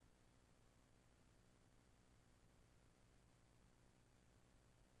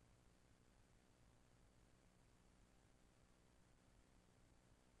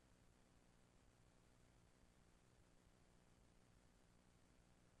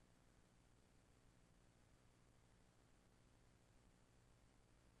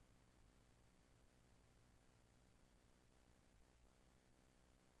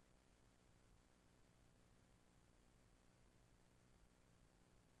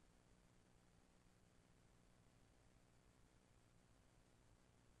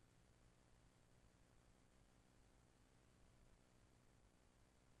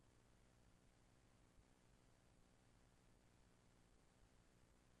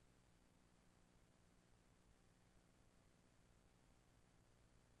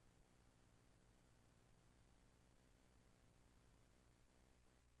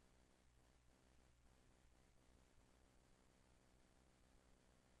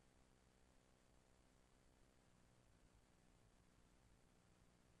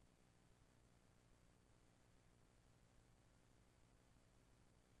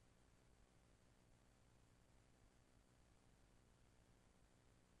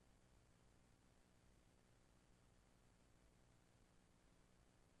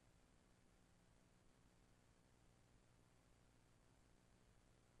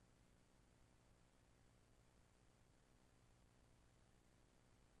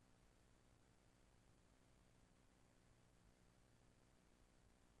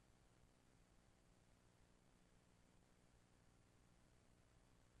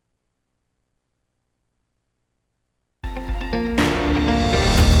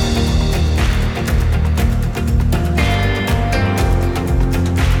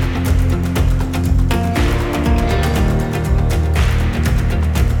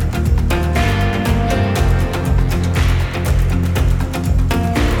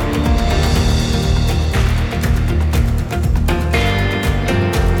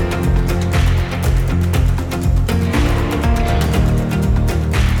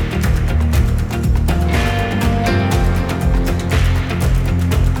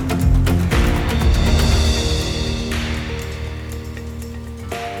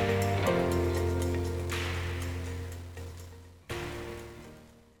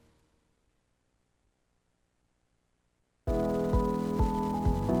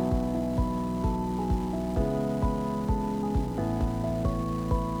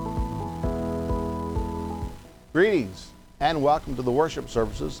Greetings and welcome to the worship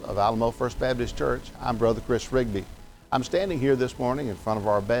services of Alamo First Baptist Church. I'm Brother Chris Rigby. I'm standing here this morning in front of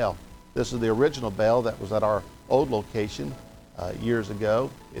our bell. This is the original bell that was at our old location years ago.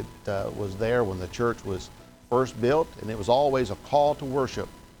 It was there when the church was first built, and it was always a call to worship.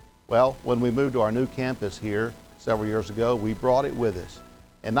 Well, when we moved to our new campus here several years ago, we brought it with us.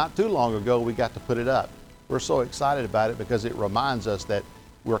 And not too long ago, we got to put it up. We're so excited about it because it reminds us that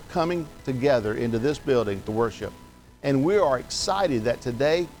we're coming together into this building to worship. And we are excited that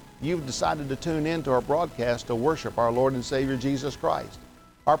today you've decided to tune in to our broadcast to worship our Lord and Savior Jesus Christ.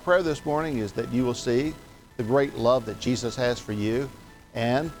 Our prayer this morning is that you will see the great love that Jesus has for you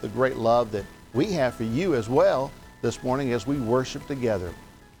and the great love that we have for you as well this morning as we worship together.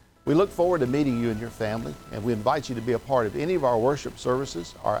 We look forward to meeting you and your family, and we invite you to be a part of any of our worship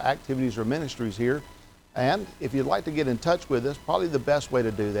services, our activities or ministries here. And if you'd like to get in touch with us, probably the best way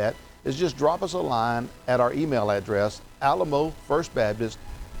to do that is just drop us a line at our email address,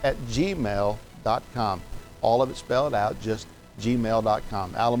 alamofirstbaptist@gmail.com. All of it spelled out, just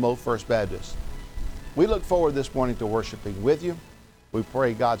gmail.com, Alamo First Baptist. We look forward this morning to worshiping with you. We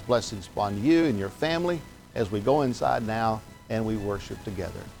pray God's blessings upon you and your family as we go inside now and we worship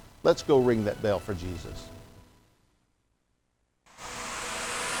together. Let's go ring that bell for Jesus.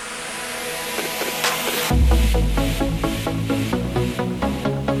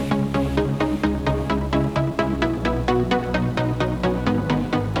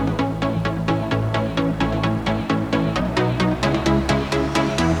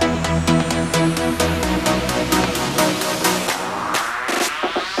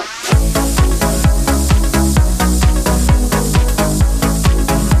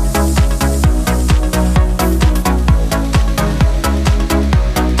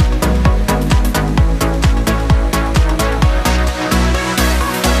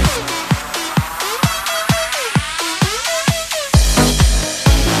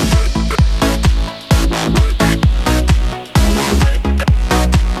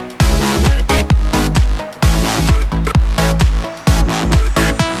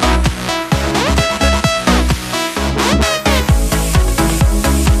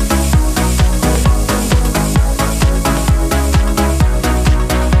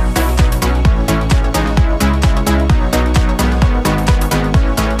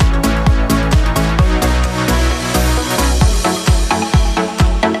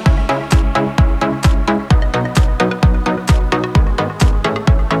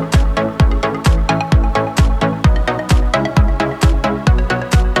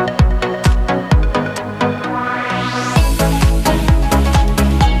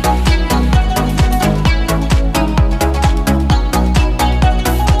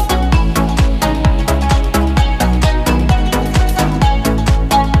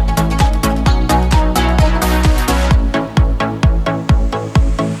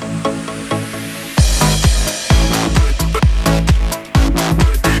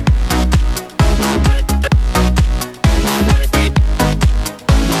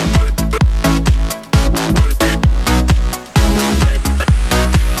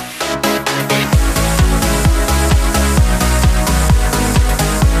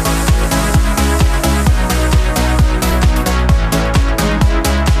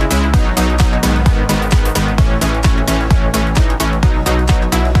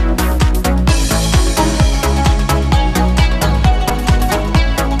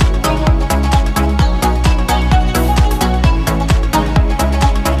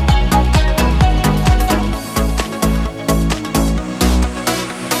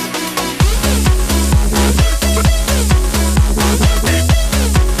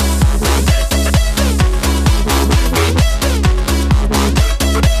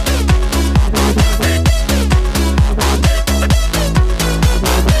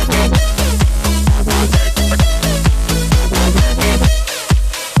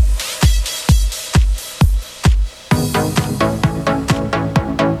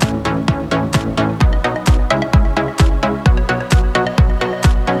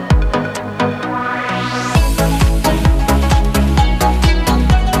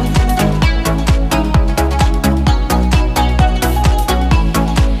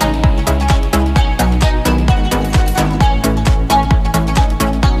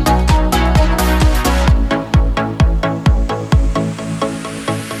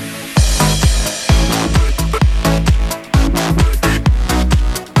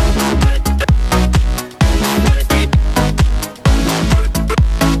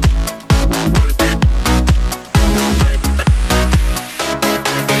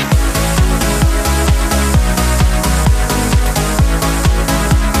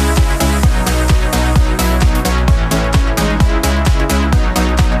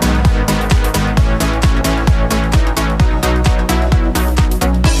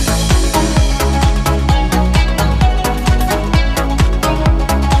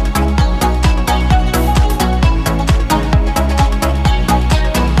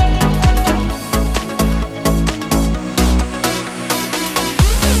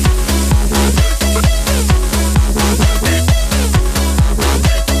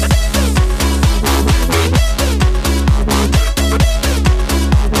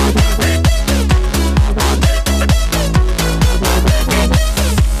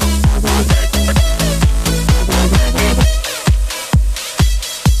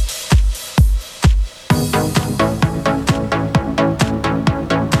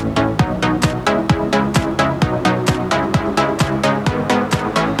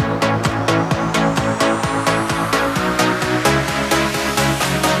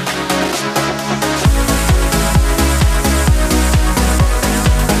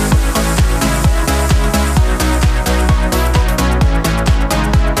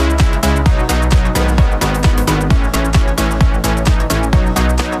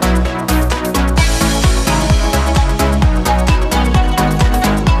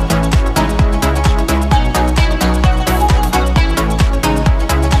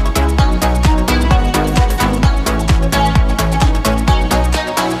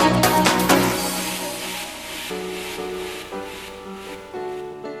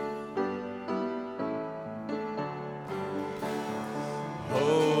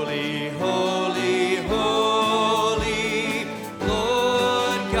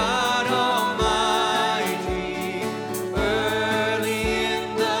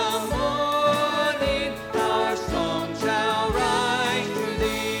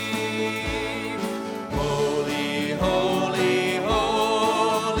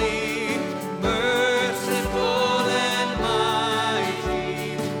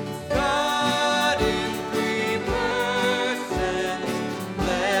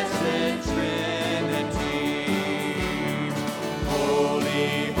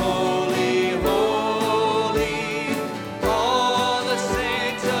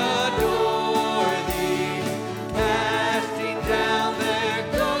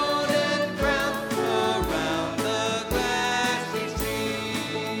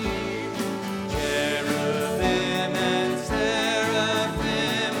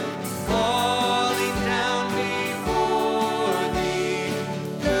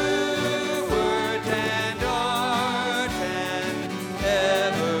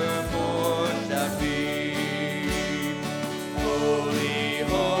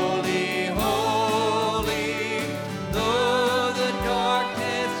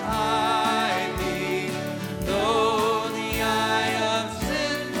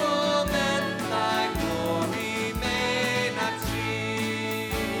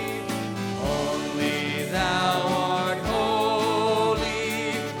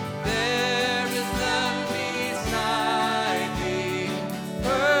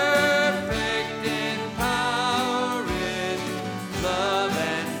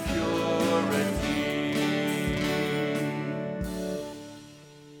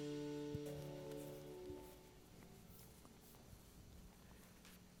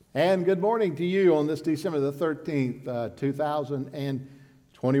 And good morning to you on this December the 13th,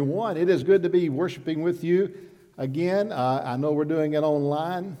 2021. It is good to be worshiping with you again. I know we're doing it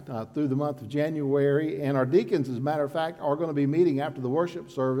online through the month of January, and our deacons, as a matter of fact, are going to be meeting after the worship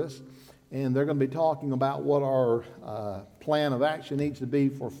service, and they're going to be talking about what our plan of action needs to be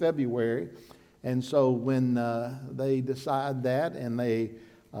for February. And so when they decide that and they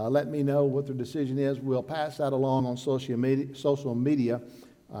let me know what their decision is, we'll pass that along on social media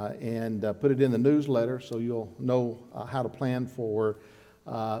and put it in the newsletter so you'll know how to plan for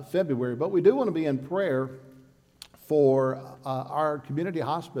February. But we do want to be in prayer for our community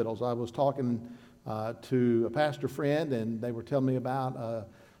hospitals. I was talking to a pastor friend, and they were telling me about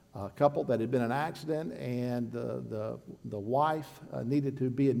a couple that had been in an accident, and the wife needed to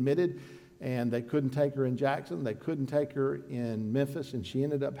be admitted, and they couldn't take her in Jackson. They couldn't take her in Memphis, and she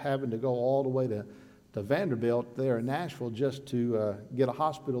ended up having to go all the way to Vanderbilt there in Nashville just to get a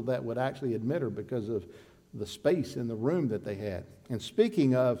hospital that would actually admit her because of the space in the room that they had. And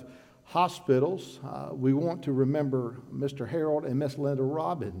speaking of hospitals, we want to remember Mr. Harold and Miss Linda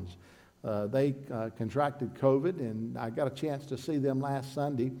Robbins. They contracted COVID, and I got a chance to see them last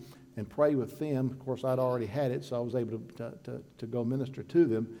Sunday and pray with them. Of course, I'd already had it, so I was able to go minister to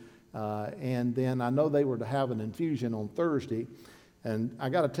them. And then I know they were to have an infusion on Thursday. And I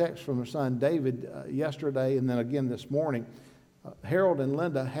got a text from their son David yesterday, and then again this morning. Harold and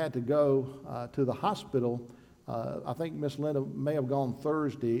Linda had to go to the hospital. I think Miss Linda may have gone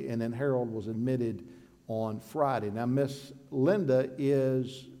Thursday, and then Harold was admitted on Friday. Now, Miss Linda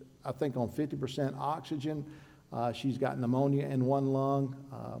is, I think, on 50% oxygen. She's got pneumonia in one lung,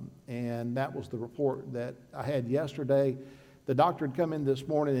 and that was the report that I had yesterday. The doctor had come in this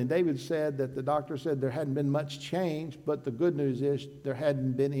morning, and David said that the doctor said there hadn't been much change, but the good news is there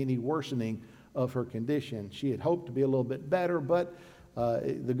hadn't been any worsening of her condition. She had hoped to be a little bit better, but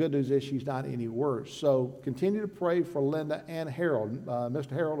the good news is she's not any worse. So continue to pray for Linda and Harold. Mr.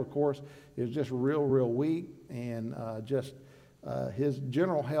 Harold, of course, is just real weak, and his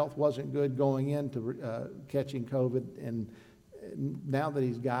general health wasn't good going into catching COVID, and now that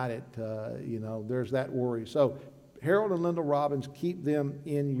he's got it, there's that worry. So Harold and Linda Robbins, keep them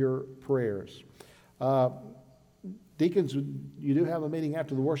in your prayers. Deacons, you do have a meeting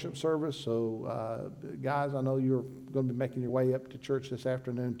after the worship service, so guys, I know you're going to be making your way up to church this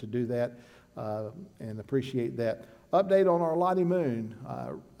afternoon to do that, and appreciate that. Update on our Lottie Moon.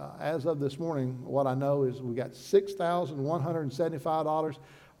 As of this morning, what I know is we got $6,175.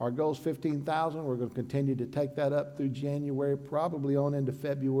 Our goal is $15,000. We're going to continue to take that up through January, probably on into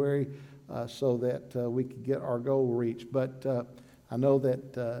February, so that we can get our goal reached. But I know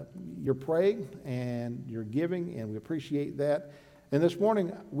that you're praying and you're giving, and we appreciate that. And this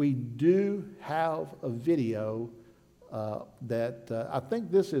morning, we do have a video that I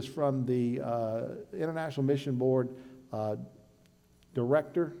think this is from the International Mission Board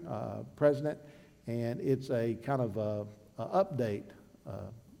director, president, and it's a kind of a update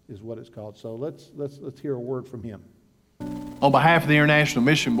is what it's called. So let's hear a word from him. On behalf of the International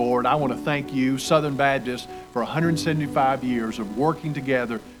Mission Board, I want to thank you, Southern Baptists, for 175 years of working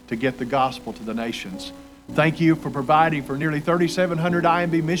together to get the gospel to the nations. Thank you for providing for nearly 3,700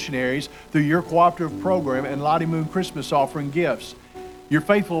 IMB missionaries through your cooperative program and Lottie Moon Christmas offering gifts. Your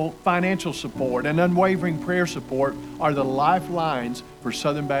faithful financial support and unwavering prayer support are the lifelines for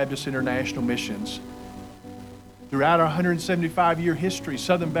Southern Baptist International Missions. Throughout our 175-year history,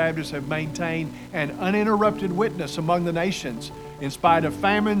 Southern Baptists have maintained an uninterrupted witness among the nations in spite of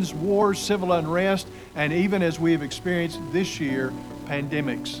famines, wars, civil unrest, and even as we have experienced this year,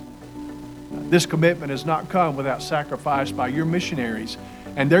 pandemics. This commitment has not come without sacrifice by your missionaries,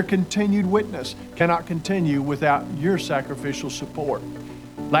 and their continued witness cannot continue without your sacrificial support.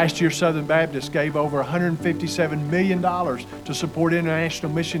 Last year, Southern Baptists gave over $157 million to support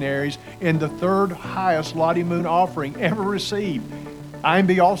international missionaries in the third highest Lottie Moon offering ever received.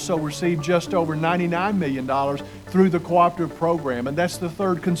 IMB also received just over $99 million through the cooperative program, and that's the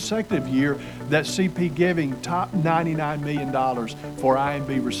third consecutive year that CP Giving topped $99 million for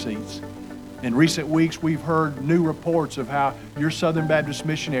IMB receipts. In recent weeks, we've heard new reports of how your Southern Baptist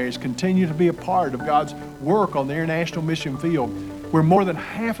missionaries continue to be a part of God's work on the international mission field, where more than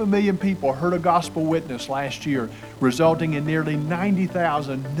 500,000 people heard a gospel witness last year, resulting in nearly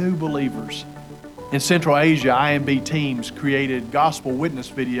 90,000 new believers. In Central Asia, IMB teams created gospel witness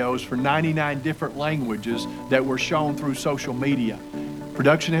videos for 99 different languages that were shown through social media.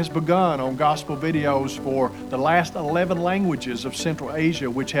 Production has begun on gospel videos for the last 11 languages of Central Asia,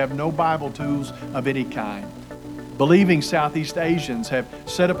 which have no Bible tools of any kind. Believing Southeast Asians have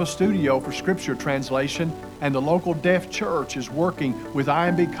set up a studio for scripture translation, and the local deaf church is working with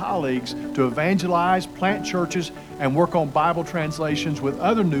IMB colleagues to evangelize, plant churches, and work on Bible translations with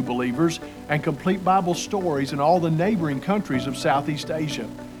other new believers and complete Bible stories in all the neighboring countries of Southeast Asia.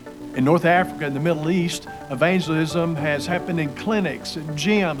 In North Africa and the Middle East, evangelism has happened in clinics,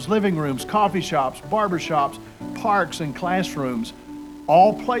 gyms, living rooms, coffee shops, barbershops, parks, and classrooms.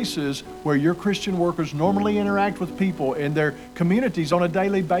 All places where your Christian workers normally interact with people in their communities on a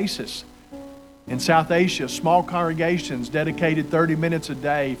daily basis. In South Asia, small congregations dedicated 30 minutes a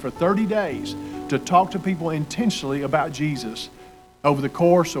day for 30 days to talk to people intentionally about Jesus. Over the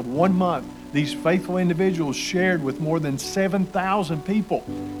course of 1 month, these faithful individuals shared with more than 7,000 people.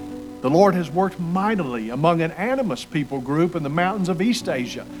 The Lord has worked mightily among an animist people group in the mountains of East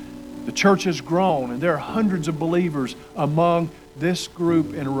Asia. The church has grown, and there are hundreds of believers among this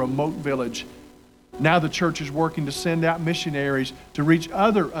group in a remote village. Now the church is working to send out missionaries to reach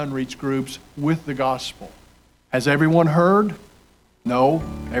other unreached groups with the gospel. Has everyone heard? No,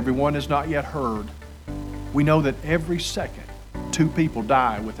 everyone has not yet heard. We know that every second, 2 people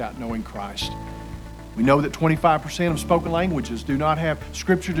die without knowing Christ. We know that 25% of spoken languages do not have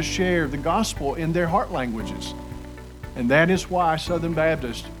scripture to share the gospel in their heart languages. And that is why Southern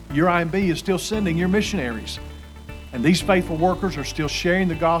Baptist, your IMB, is still sending your missionaries. And these faithful workers are still sharing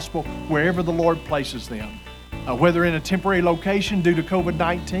the gospel wherever the Lord places them, whether in a temporary location due to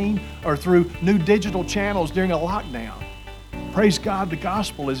COVID-19 or through new digital channels during a lockdown. Praise God, the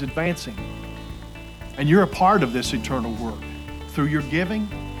gospel is advancing. And you're a part of this eternal work through your giving,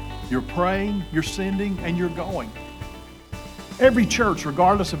 your praying, your sending, and your going. Every church,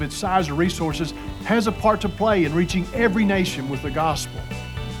 regardless of its size or resources, has a part to play in reaching every nation with the gospel.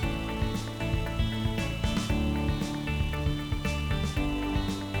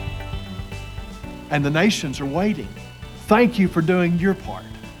 And the nations are waiting. Thank you for doing your part.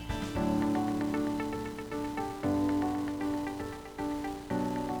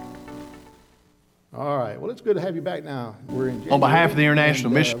 All right. Well, it's good to have you back now. We're in January, On behalf of the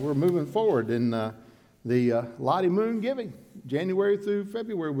International Mission. We're moving forward in the Lottie Moon giving. January through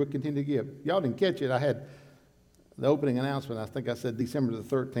February, we'll continue to give. Y'all didn't catch it. I had the opening announcement. I think I said December the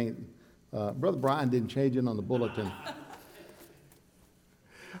 13th. Brother Brian didn't change it on the bulletin.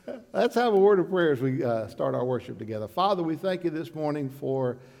 Let's have a word of prayer as we start our worship together. Father, we thank you this morning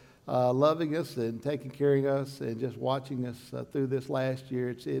for loving us and taking care of us and just watching us through this last year.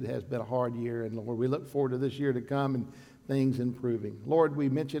 It has been a hard year, and Lord, we look forward to this year to come and things improving. Lord, we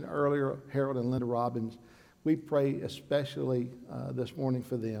mentioned earlier Harold and Linda Robbins. We pray especially this morning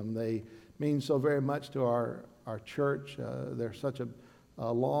for them. They mean so very much to our church. They're such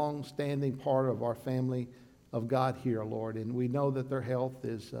a long-standing part of our family of God here, Lord, and we know that their health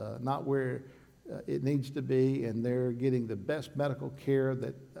is not where it needs to be, and they're getting the best medical care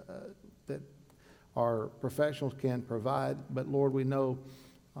that our professionals can provide. But Lord, we know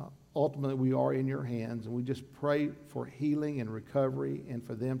ultimately we are in your hands, and we just pray for healing and recovery and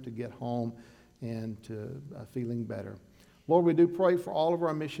for them to get home and to feeling better. Lord, we do pray for all of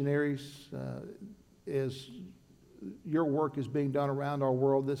our missionaries as your work is being done around our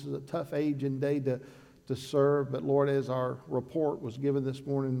world. This is a tough age and day to serve, but Lord, as our report was given this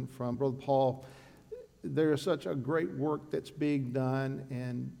morning from Brother Paul, there is such a great work that's being done,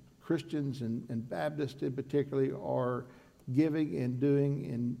 and Christians and Baptists in particular are giving and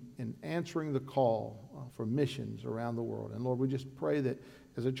doing and answering the call for missions around the world. And Lord, we just pray that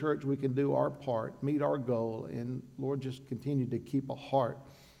as a church we can do our part, meet our goal, and Lord, just continue to keep a heart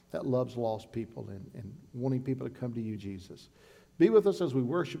that loves lost people and wanting people to come to you, Jesus. Be with us as we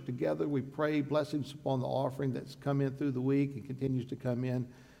worship together. We pray blessings upon the offering that's come in through the week and continues to come in.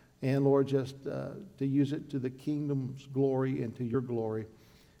 And Lord, just to use it to the kingdom's glory and to your glory.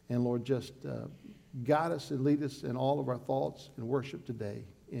 And Lord, just guide us and lead us in all of our thoughts and worship today.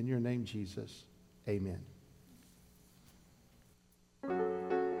 In your name, Jesus, amen.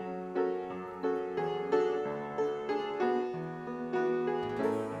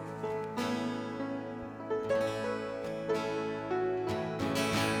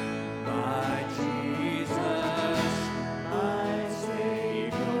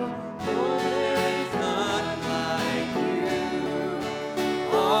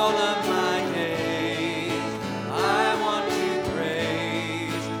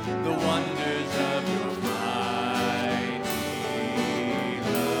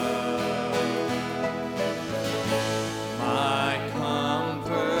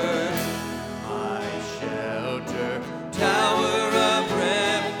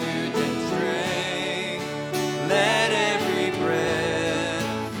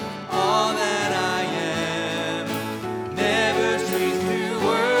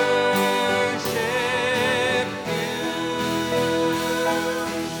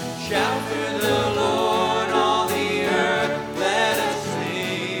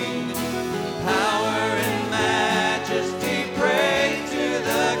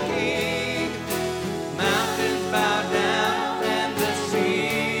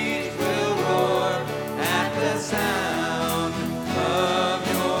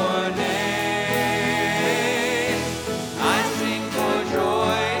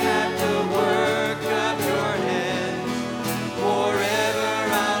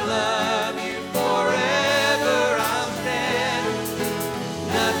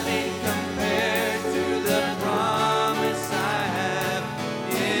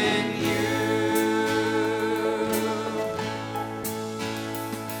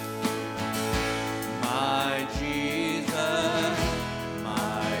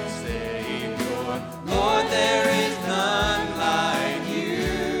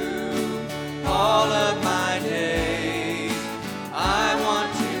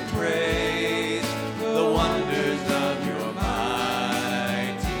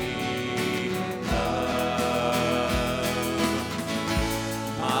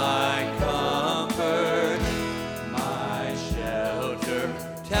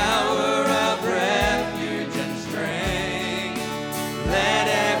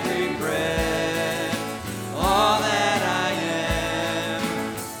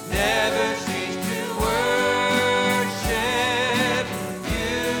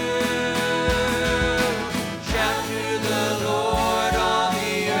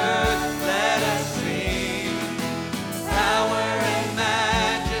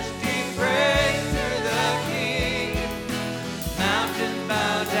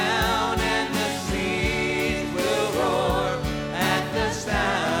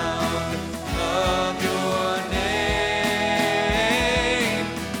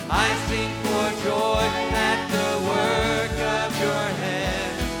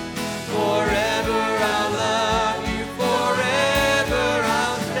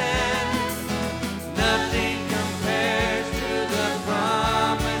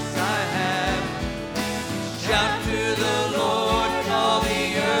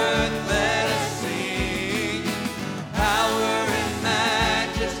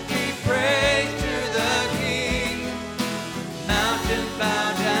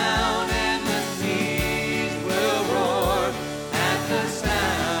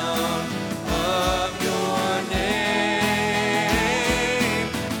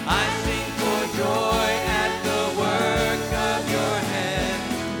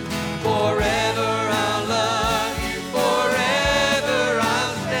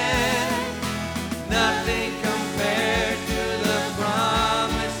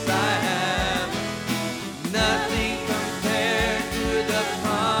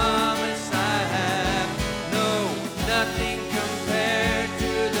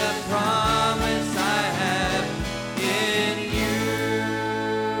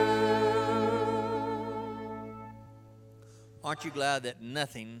 aren't you glad that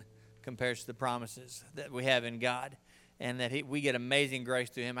nothing compares to the promises that we have in God, and that we get amazing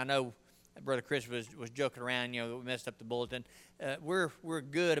grace through Him? I know Brother Chris was joking around, you know, that we messed up the bulletin. We're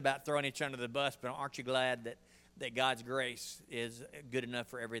good about throwing each other under the bus, but aren't you glad that God's grace is good enough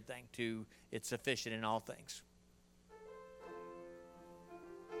for everything? It's sufficient in all things.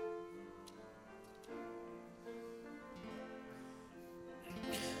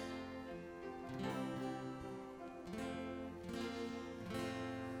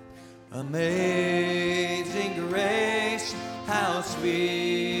 Amazing grace, how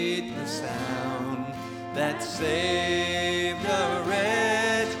sweet the sound that saved a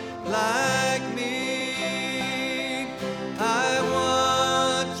wretch like me. I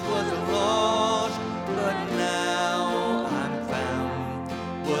once was lost, but now I'm found.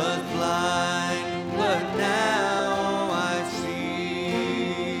 Was blind, but now I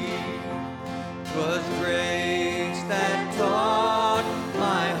see. 'Twas grace that taught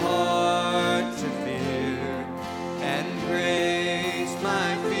my heart to fear, and grace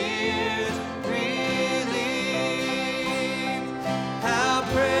my fears relieved. How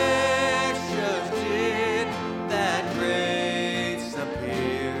precious did that grace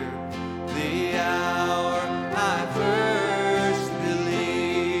appear the hour I first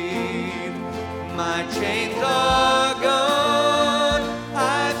believed. My chains are gone,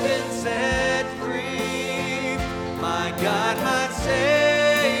 I've been set free. My God, my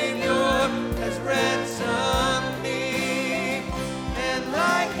Savior has ransomed me, and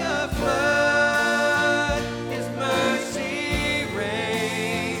like a flood, His mercy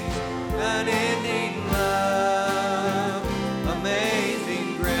reigns, unending love, amazing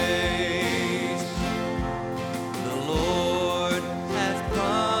grace. The Lord has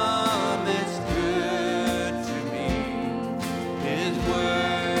promised good to me, His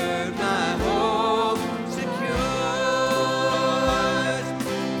word my hope secures.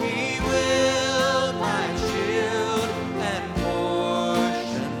 He will my shield and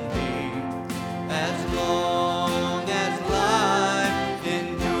portion be, as long as life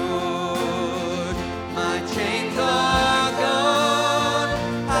endured. My chains are gone,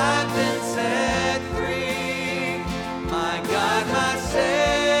 I've been set free. My God, my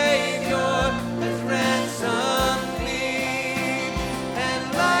Savior has ransomed me, and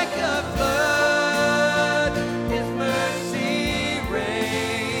like a flood, His mercy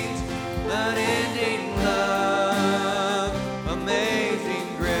reigns, unending love, amazing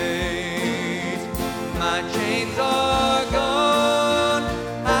grace. My chains are gone,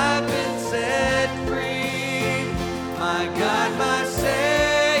 I've been set free. My God, my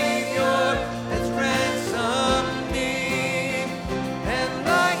Savior has ransomed me, and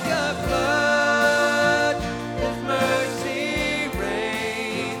like a flood, His mercy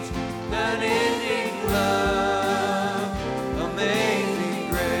reigns, unending love, amazing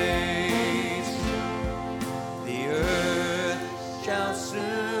grace. The earth shall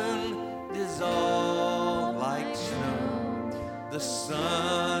soon dissolve like snow, the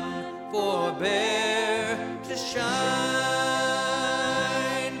sun forbear to shine,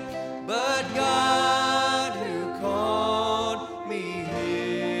 but God who called me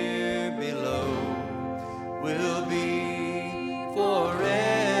here below will be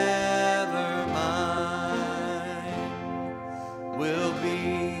forever mine, will be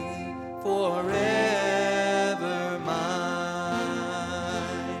forever mine.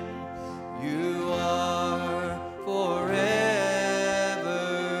 You are forever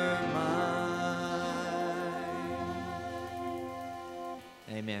mine.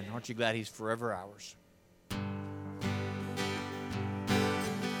 Amen. Aren't you glad He's forever ours?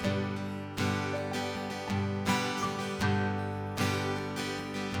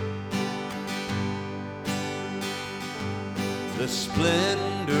 The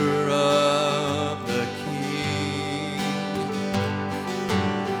splendor of the King,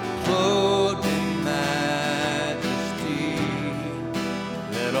 clothed in majesty,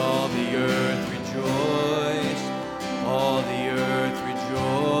 let all the earth rejoice, all the earth rejoice.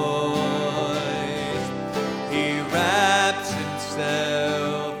 He wraps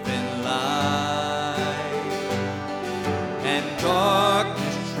Himself in light, and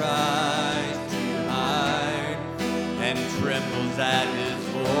darkness tries to hide, and trembles at His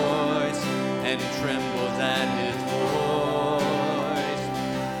voice, and trembles at His voice.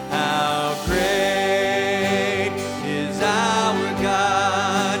 How great is our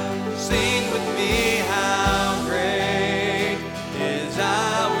God! Sing with me, how great is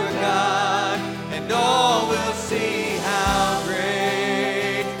our God, and all will see how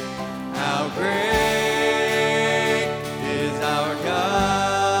great is our God.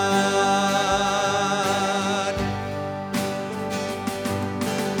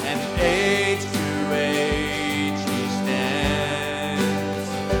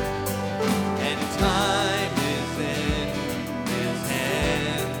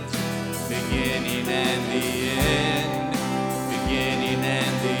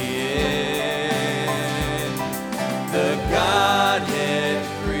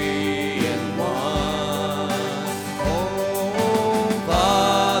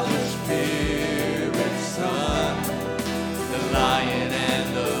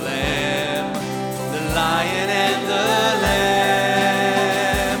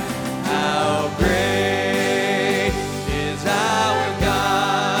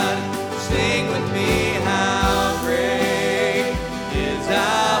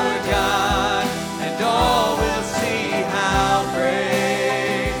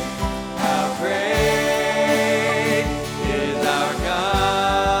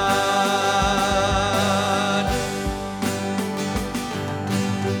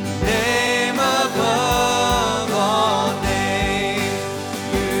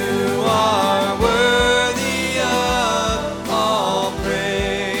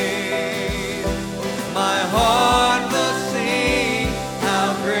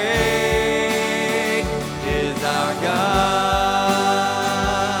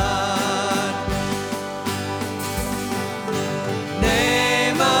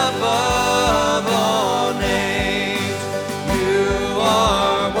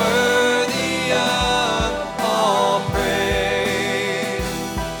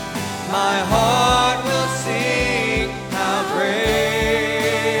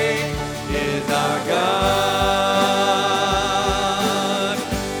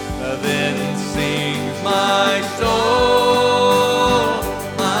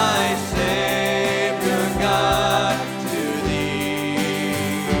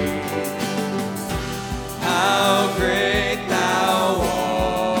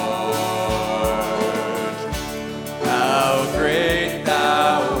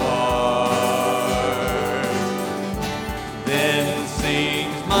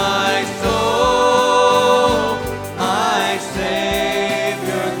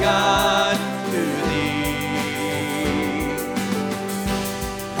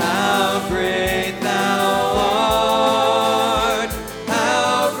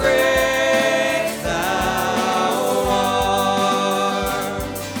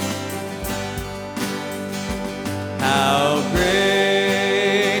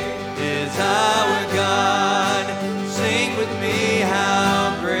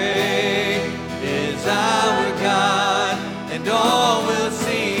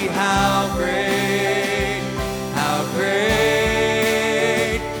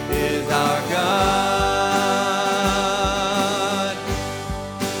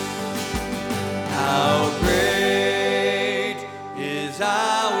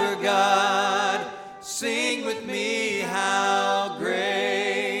 our God. Sing with me, how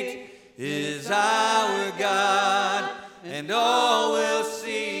great is our God, and all will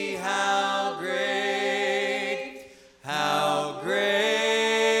see how great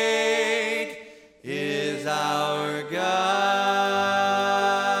is our God.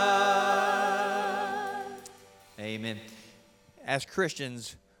 Amen. As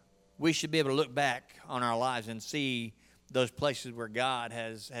Christians, we should be able to look back on our lives and see those places where God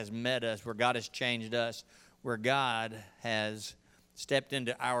has met us, where God has changed us, where God has stepped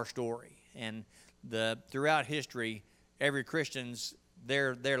into our story. And throughout history, every Christian's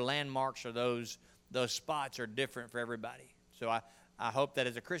their landmarks or those spots are different for everybody. So I hope that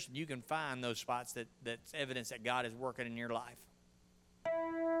as a Christian you can find those spots that's evidence that God is working in your life.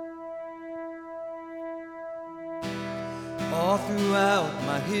 All throughout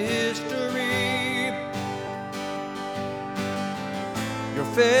my history, your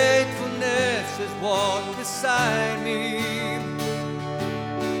faithfulness has walked beside me.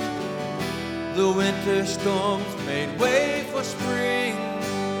 The winter storms made way for spring.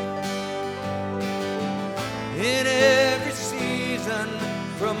 In every season,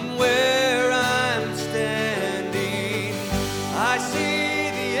 from where I'm standing, I see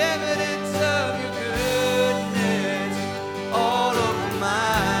the evidence of your goodness all over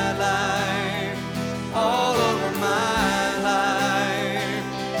my life, all over my life.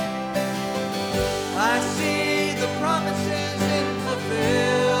 I see the promises in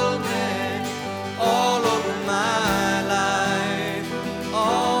fulfillment all over my life,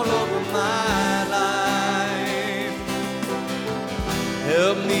 all over my life.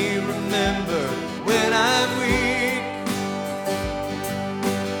 Help me remember when I'm weak.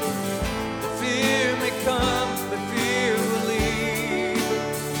 Fear may come, but fear will leave.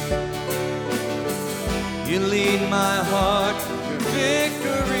 You lead my heart to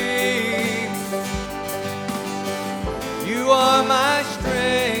victory. You are my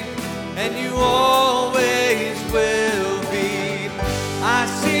strength, and you always will be. I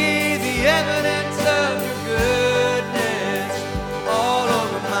see the evidence of your goodness all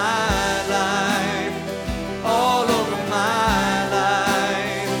over my life, all over my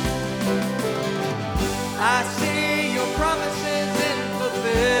life. I see your promises in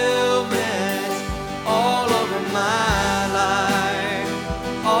fulfillment all over my life,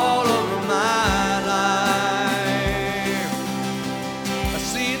 all over my life. I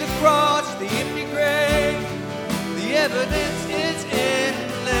see the cross, the empty grave, the evidence is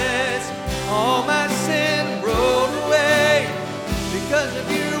endless. All my sin rolled away because of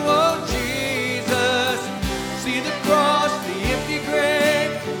you, oh Jesus. See the cross, the empty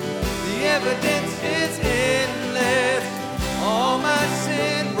grave, the evidence is endless. All my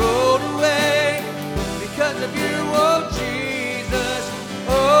sin rolled away because of you, oh Jesus.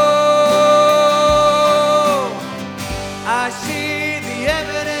 Oh, I see the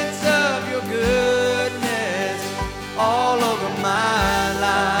evidence of your goodness all over my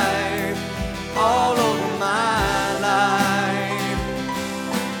life, all over my life.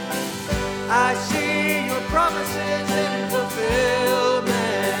 I see your promises in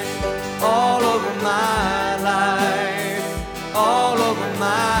fulfillment all over my life, all over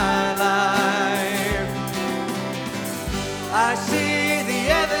my life. I see the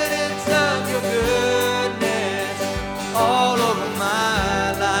evidence of your goodness all over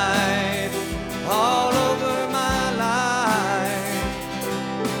my life, all over my life.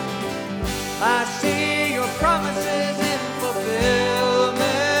 I see your promises in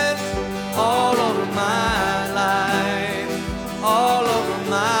fulfillment all over my life, all over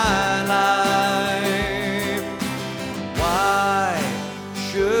my life. Why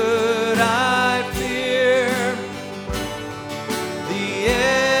should I fear? The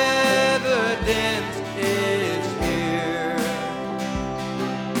evidence is here.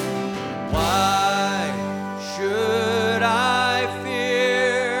 Why should I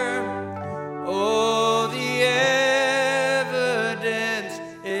fear? Oh, the evidence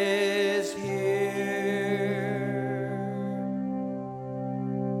is here.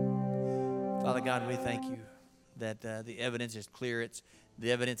 Father God, we thank you that the evidence is clear.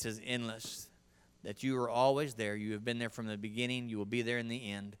 The evidence is endless, that you are always there. You have been there from the beginning. You will be there in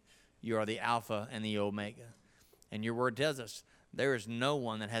the end. You are the Alpha and the Omega. And your word tells us there is no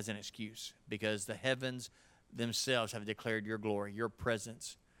one that has an excuse, because the heavens themselves have declared your glory, your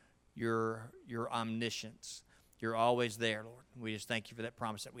presence, your omniscience. You're always there, Lord. We just thank you for that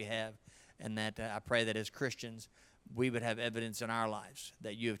promise that we have, and that I pray that as Christians, we would have evidence in our lives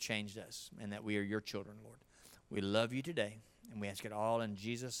that you have changed us and that we are your children, Lord. We love you today, and we ask it all in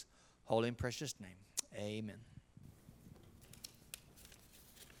Jesus' holy and precious name. Amen.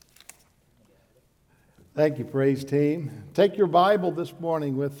 Thank you, praise team. Take your Bible this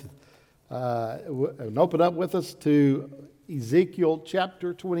morning and open up with us to Ezekiel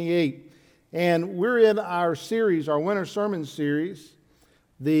chapter 28. And we're in our series, our winter sermon series,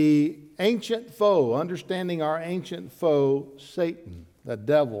 The Ancient Foe, understanding our ancient foe, Satan, the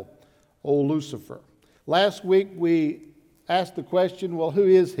devil, old Lucifer. Last week we asked the question, well, who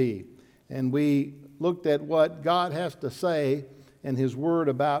is he? And we looked at what God has to say in his word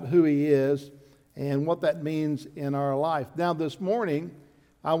about who he is and what that means in our life. Now this morning,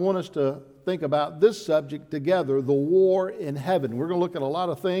 I want us to think about this subject together, the war in heaven. We're going to look at a lot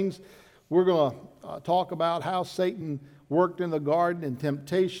of things. We're going to talk about how Satan worked in the garden in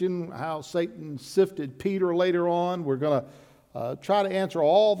temptation, how Satan sifted Peter later on. We're going to try to answer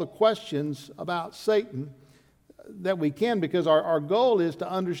all the questions about Satan that we can, because our goal is to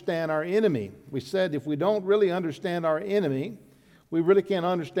understand our enemy. We said if we don't really understand our enemy, we really can't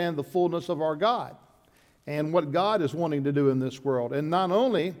understand the fullness of our God and what God is wanting to do in this world. And not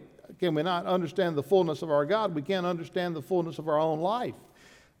only can we not understand the fullness of our God, we can't understand the fullness of our own life,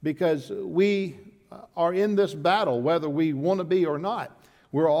 because we are in this battle, whether we want to be or not.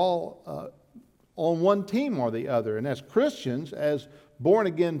 We're all on one team or the other. And as Christians, as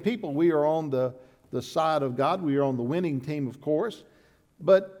born-again people, we are on the side of God. We are on the winning team, of course.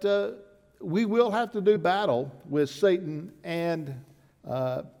 But we will have to do battle with Satan and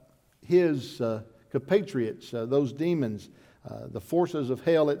his compatriots, those demons, the forces of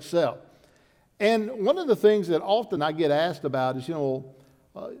hell itself. And one of the things that often I get asked about is,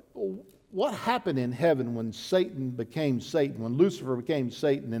 what happened in heaven when Satan became Satan, when Lucifer became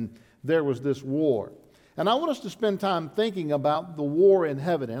Satan, and there was this war? And I want us to spend time thinking about the war in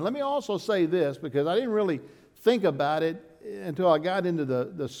heaven. And let me also say this, because I didn't really think about it until I got into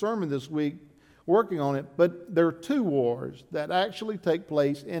the sermon this week working on it, but there are two wars that actually take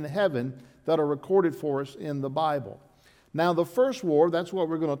place in heaven that are recorded for us in the Bible. Now, the first war, that's what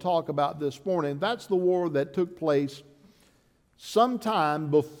we're going to talk about this morning, that's the war that took place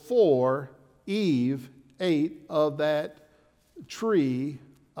sometime before Eve ate of that tree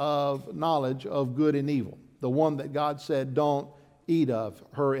of knowledge of good and evil, the one that God said don't eat of,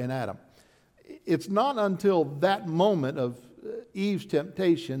 her and Adam. It's not until that moment of Eve's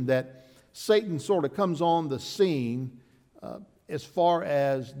temptation that Satan sort of comes on the scene as far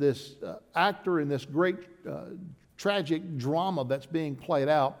as this actor in this great tragic drama that's being played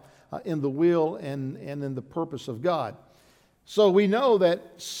out in the will and in the purpose of God. So we know that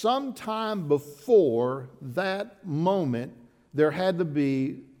sometime before that moment, there had to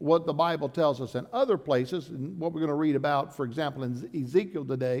be what the Bible tells us in other places, and what we're going to read about, for example, in Ezekiel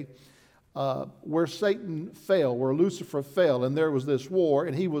today, where Satan fell, where Lucifer fell, and there was this war,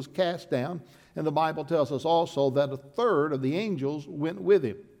 and he was cast down. And the Bible tells us also that a third of the angels went with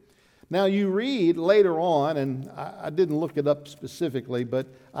him. Now you read later on, and I didn't look it up specifically, but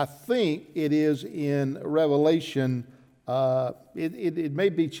I think it is in Revelation, it may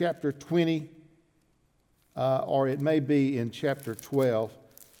be chapter 20, or it may be in chapter 12.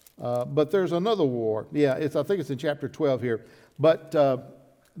 But there's another war. Yeah, I think it's in chapter 12 here. But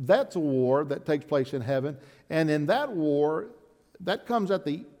that's a war that takes place in heaven. And in that war, that comes at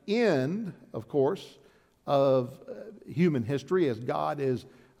the end, of course, of human history, as God is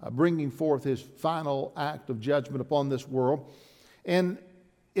bringing forth his final act of judgment upon this world. And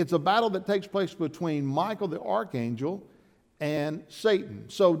it's a battle that takes place between Michael the archangel and Satan.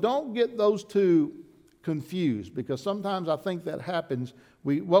 So don't get those two confused, because sometimes I think that happens.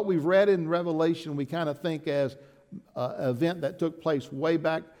 What we've read in Revelation, we kind of think as an event that took place way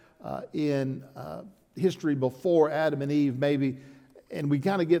back in history before Adam and Eve, maybe, and we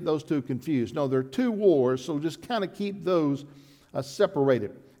kind of get those two confused. No, there are two wars, so just kind of keep those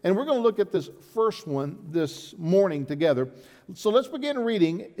separated. And we're going to look at this first one this morning together. So let's begin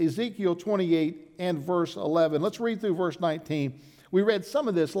reading Ezekiel 28 and verse 11. Let's read through verse 19. We read some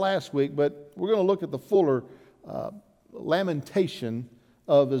of this last week, but we're going to look at the fuller lamentation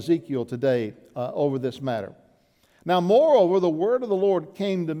of Ezekiel today over this matter. Now, moreover, the word of the Lord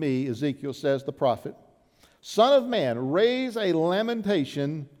came to me, Ezekiel says, the prophet, Son of man, raise a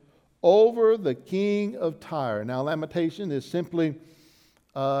lamentation over the king of Tyre. Now, lamentation is simply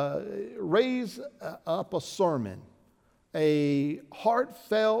raise up a sermon, a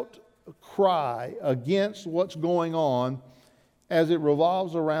heartfelt cry against what's going on as it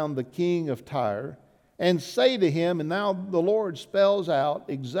revolves around the king of Tyre, and say to him, and now the Lord spells out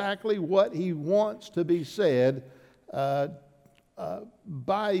exactly what he wants to be said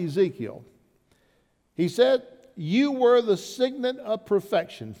by Ezekiel. He said, you were the signet of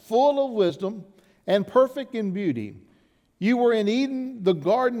perfection, full of wisdom and perfect in beauty. You were in Eden, the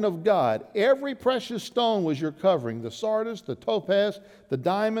garden of God. Every precious stone was your covering: the sardius, the topaz, the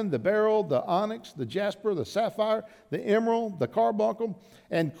diamond, the beryl, the onyx, the jasper, the sapphire, the emerald, the carbuncle.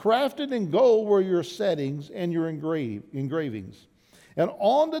 And crafted in gold were your settings and your engravings. And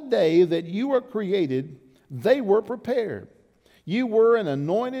on the day that you were created, they were prepared. You were an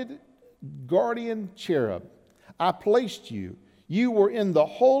anointed guardian cherub. I placed you. You were in the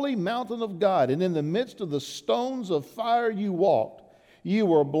holy mountain of God, and in the midst of the stones of fire you walked. You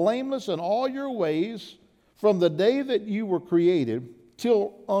were blameless in all your ways from the day that you were created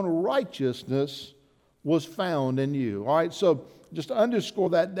till unrighteousness was found in you. All right, so just to underscore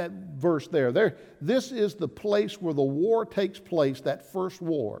that verse there. This is the place where the war takes place, that first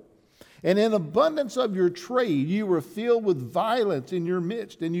war. And in abundance of your trade, you were filled with violence in your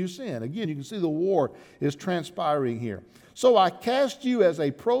midst, and you sinned. Again, you can see the war is transpiring here. So I cast you as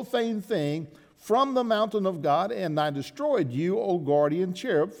a profane thing from the mountain of God, and I destroyed you, O guardian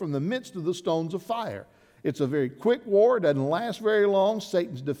cherub, from the midst of the stones of fire. It's a very quick war. It doesn't last very long.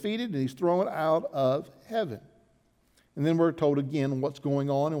 Satan's defeated, and he's thrown out of heaven. And then we're told again what's going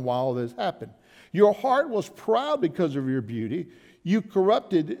on and why all this happened. Your heart was proud because of your beauty. You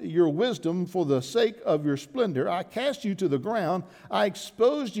corrupted your wisdom for the sake of your splendor. I cast you to the ground. I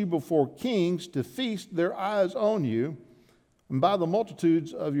exposed you before kings to feast their eyes on you. And by the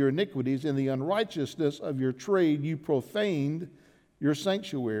multitudes of your iniquities and the unrighteousness of your trade, you profaned your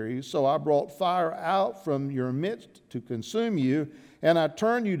sanctuaries. So I brought fire out from your midst to consume you, and I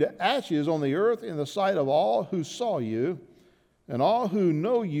turned you to ashes on the earth in the sight of all who saw you. And all who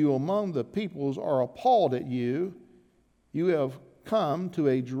know you among the peoples are appalled at you. You have come to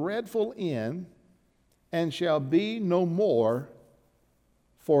a dreadful end and shall be no more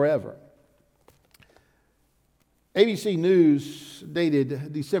forever. ABC News,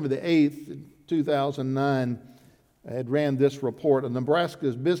 dated December the 8th, 2009, had ran this report. A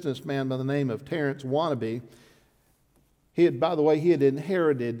Nebraska's businessman by the name of Terrence Wannabe, he had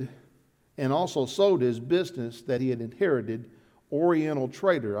inherited and also sold his business that he had inherited, Oriental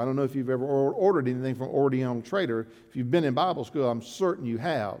Trader. I don't know if you've ever ordered anything from Oriental Trader. If you've been in Bible school, I'm certain you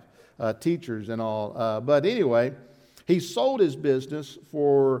have, teachers and all. But anyway, he sold his business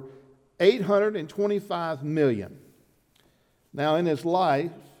for $825 million. Now, in his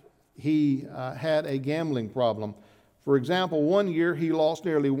life, he had a gambling problem. For example, one year he lost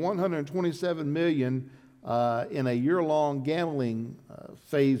nearly $127 million in a year-long gambling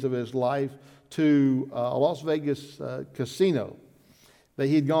phase of his life to a Las Vegas casino. That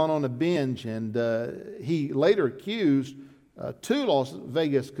he'd gone on a binge, and he later accused two Las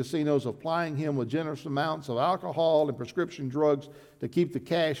Vegas casinos of plying him with generous amounts of alcohol and prescription drugs to keep the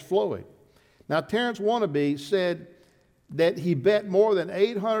cash flowing. Now, Terrence Wannabe said that he bet more than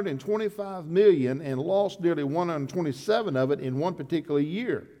 $825 million and lost nearly $127 of it in one particular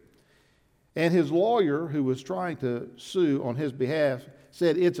year. And his lawyer, who was trying to sue on his behalf,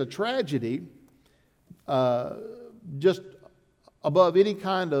 said it's a tragedy just above any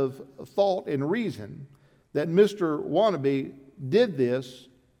kind of thought and reason that Mr. Wannabe did this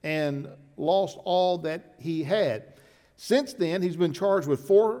and lost all that he had. Since then, he's been charged with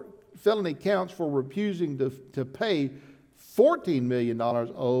 4 felony counts for refusing to pay $14 million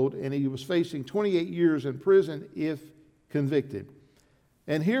owed, and he was facing 28 years in prison if convicted.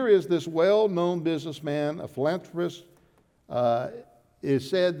 And here is this well-known businessman, a philanthropist. It is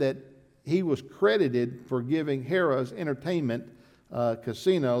said that he was credited for giving Harrah's Entertainment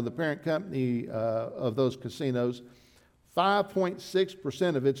Casino, the parent company of those casinos,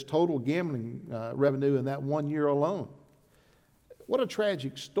 5.6% of its total gambling revenue in that 1 year alone. What a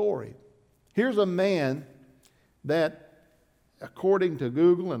tragic story. Here's a man that, according to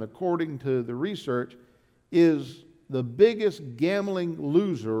Google and according to the research, is the biggest gambling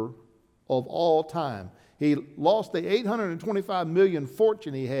loser of all time. He lost the $825 million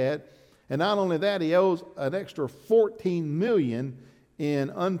fortune he had, and not only that, he owes an extra $14 million in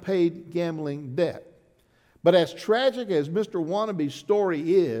unpaid gambling debt. But as tragic as Mr. Wannabe's story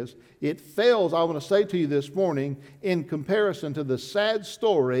is, it fails, I want to say to you this morning, in comparison to the sad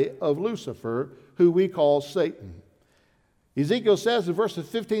story of Lucifer, who we call Satan. Ezekiel says in verses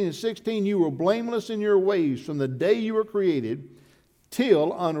 15 and 16, you were blameless in your ways from the day you were created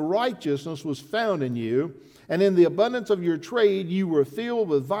till unrighteousness was found in you. And in the abundance of your trade, you were filled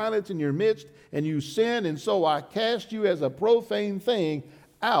with violence in your midst, and you sinned, and so I cast you as a profane thing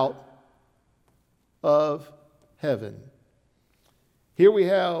out of heaven. Here we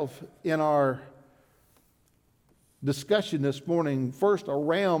have in our discussion this morning, first, a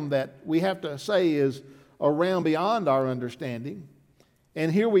realm that we have to say is a realm beyond our understanding.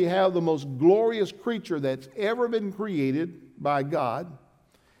 And here we have the most glorious creature that's ever been created by God.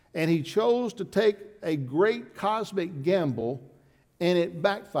 And he chose to take a great cosmic gamble, and it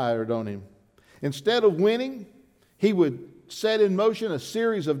backfired on him. Instead of winning, he would set in motion a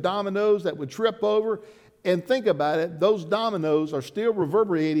series of dominoes that would trip over. And think about it, those dominoes are still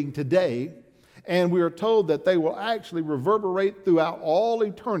reverberating today, and we are told that they will actually reverberate throughout all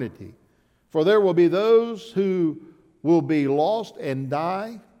eternity. For there will be those who will be lost and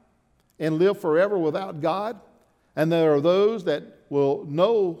die and live forever without God, and there are those that will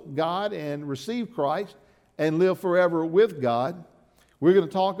know God and receive Christ and live forever with God. We're going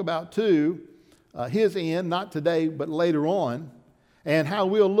to talk about, too, his end, not today, but later on, and how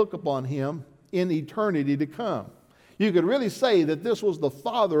we'll look upon him in eternity to come. You could really say that this was the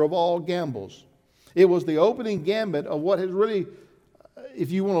father of all gambles. It was the opening gambit of what has really,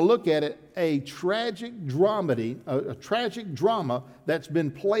 if you want to look at it, a tragic dramedy, a tragic drama that's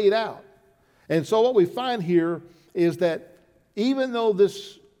been played out. And so what we find here is that even though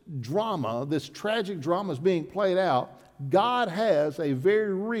this drama, this tragic drama is being played out, God has a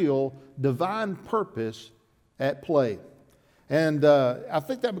very real divine purpose at play. And I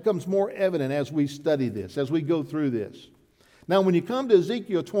think that becomes more evident as we study this, as we go through this. Now, when you come to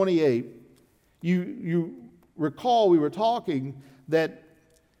Ezekiel 28, you recall we were talking that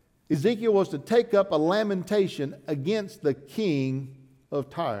Ezekiel was to take up a lamentation against the king of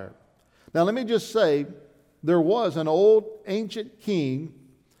Tyre. Now, let me just say, there was an old ancient king,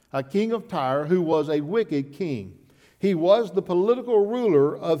 a king of Tyre, who was a wicked king. He was the political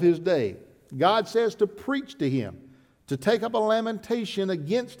ruler of his day. God says to preach to him, to take up a lamentation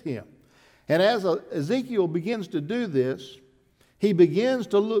against him. And as Ezekiel begins to do this, he begins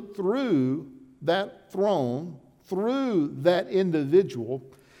to look through that throne, through that individual,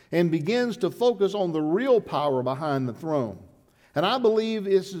 and begins to focus on the real power behind the throne. And I believe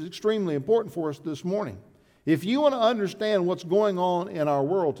this is extremely important for us this morning. If you want to understand what's going on in our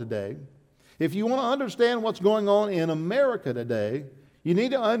world today, if you want to understand what's going on in America today, you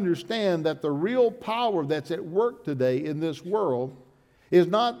need to understand that the real power that's at work today in this world is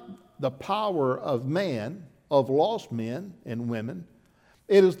not the power of man, of lost men and women.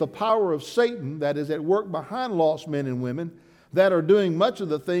 It is the power of Satan that is at work behind lost men and women that are doing much of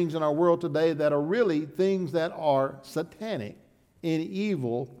the things in our world today that are really things that are satanic and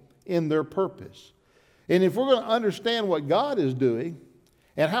evil in their purpose. And if we're going to understand what God is doing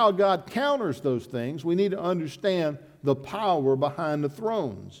and how God counters those things, we need to understand the power behind the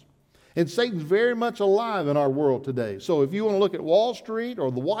thrones. And Satan's very much alive in our world today. So if you want to look at Wall Street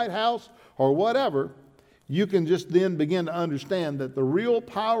or the White House or whatever, you can just then begin to understand that the real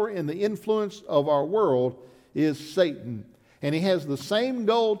power and the influence of our world is Satan. And he has the same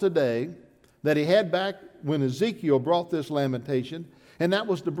goal today that he had back when Ezekiel brought this lamentation, and that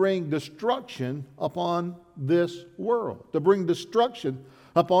was to bring destruction upon this world, to bring destruction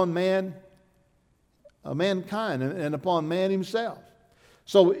upon mankind and upon man himself.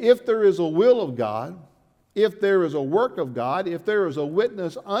 So if there is a will of God, if there is a work of God, if there is a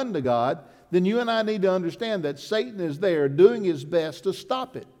witness unto God, then you and I need to understand that Satan is there doing his best to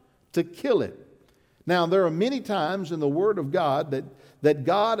stop it, to kill it. Now, there are many times in the Word of God that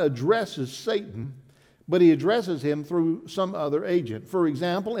God addresses Satan, but he addresses him through some other agent. For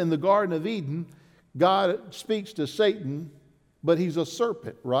example, in the Garden of Eden, God speaks to Satan, but he's a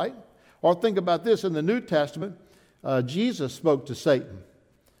serpent, right? Or think about this, in the New Testament, Jesus spoke to Satan.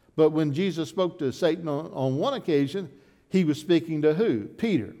 But when Jesus spoke to Satan on one occasion, he was speaking to who?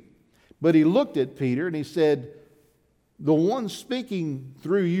 Peter. But he looked at Peter and he said, the one speaking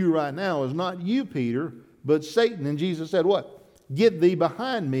through you right now is not you, Peter, but Satan. And Jesus said what? Get thee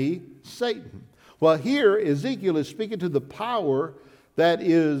behind me, Satan. Well, here Ezekiel is speaking to the power that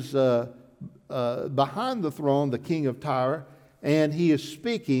is behind the throne, the king of Tyre, and he is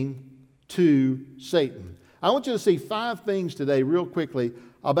speaking to Satan. I want you to see 5 things today real quickly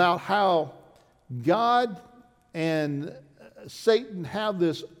about how God and Satan have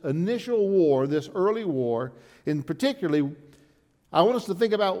this initial war, this early war, and particularly I want us to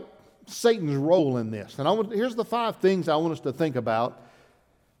think about Satan's role in this. And here's the 5 things I want us to think about.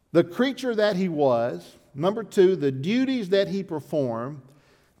 The creature that he was. Number 2, the duties that he performed.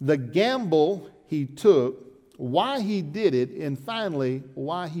 The gamble he took. Why he did it. And finally,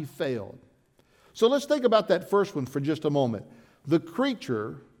 why he failed. So let's think about that first one for just a moment. The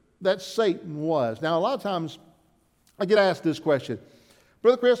creature that Satan was. Now, a lot of times I get asked this question.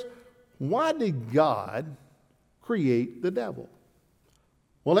 Brother Chris, why did God create the devil?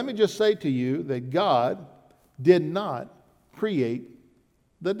 Well, let me just say to you that God did not create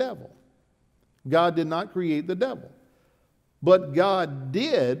the devil. God did not create the devil. But God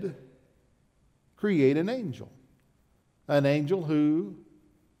did create an angel who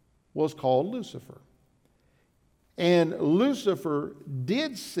was called Lucifer. And Lucifer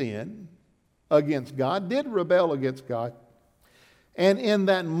did sin against God, did rebel against God. And in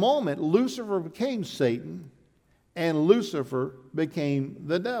that moment, Lucifer became Satan, and Lucifer became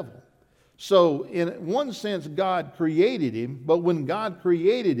the devil. So in one sense, God created him, but when God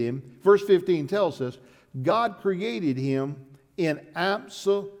created him, verse 15 tells us, God created him in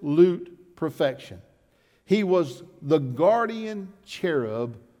absolute perfection. He was the guardian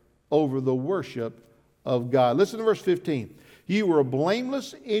cherub over the worship of God. Listen to verse 15. You were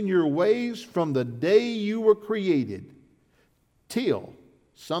blameless in your ways from the day you were created till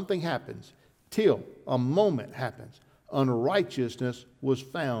something happens, till a moment happens. Unrighteousness was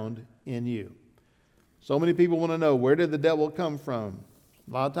found in you. So many people want to know, where did the devil come from?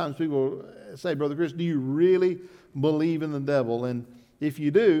 A lot of times people say, Brother Chris, do you really believe in the devil? And if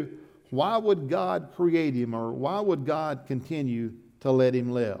you do, why would God create him, or why would God continue to let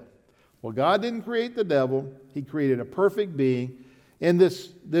him live? Well, God didn't create the devil. He created a perfect being. And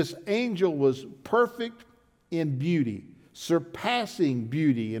this angel was perfect in beauty, surpassing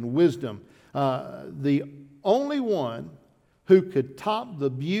beauty and wisdom. The only one who could top the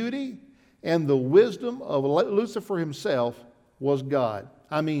beauty and the wisdom of Lucifer himself was God.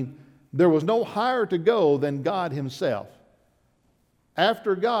 I mean, there was no higher to go than God himself.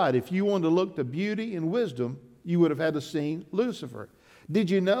 After God, if you wanted to look to beauty and wisdom, you would have had to see Lucifer. Did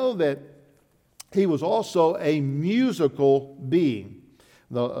you know that he was also a musical being?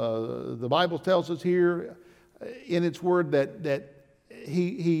 The Bible tells us here in its word that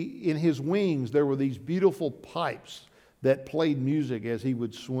he in his wings there were these beautiful pipes that played music as he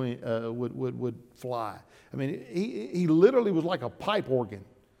would swing, would fly. I mean, he literally was like a pipe organ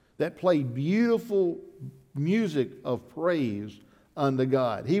that played beautiful music of praise unto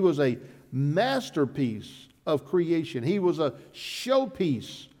God. He was a masterpiece of creation. He was a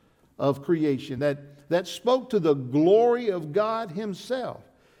showpiece of creation that spoke to the glory of God himself.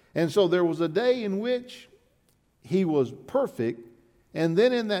 And so there was a day in which he was perfect, and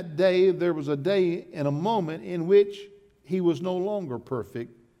then in that day there was a day and a moment in which he was no longer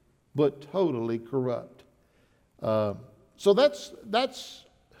perfect, but totally corrupt. So that's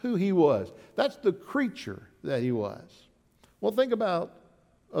who he was. That's the creature that he was. Well, think about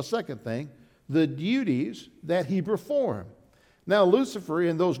a second thing, the duties that he performed. Now, Lucifer,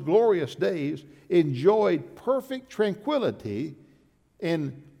 in those glorious days, enjoyed perfect tranquility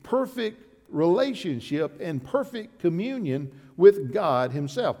and perfect relationship and perfect communion with God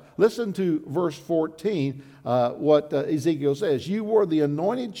himself. Listen to verse 14, what Ezekiel says. You were the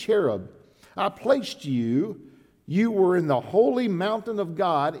anointed cherub. I placed you. You were in the holy mountain of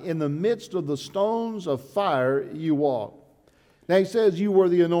God. In the midst of the stones of fire you walked. Now he says you were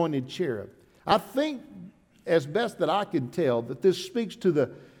the anointed cherub. I think, as best that I can tell, that this speaks to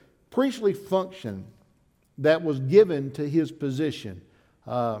the priestly function that was given to his position.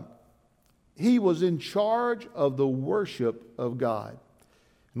 He was in charge of the worship of God.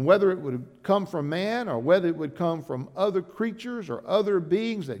 And whether it would come from man or whether it would come from other creatures or other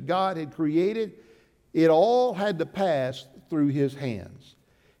beings that God had created, it all had to pass through his hands.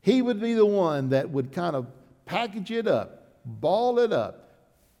 He would be the one that would kind of package it up, ball it up,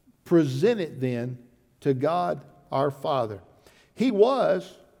 present it then to God our Father. He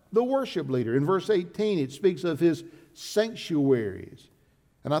was the worship leader. In verse 18, it speaks of his sanctuaries.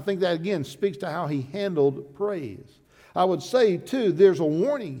 And I think that again speaks to how he handled praise. I would say, too, there's a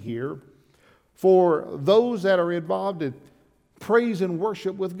warning here for those that are involved in praise and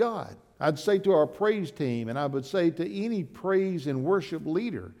worship with God. I'd say to our praise team, and I would say to any praise and worship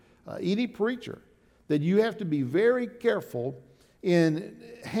leader, any preacher, that you have to be very careful in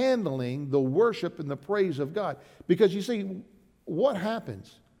handling the worship and the praise of God. Because you see, what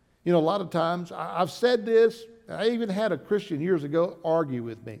happens? You know, a lot of times, I've said this, I even had a Christian years ago argue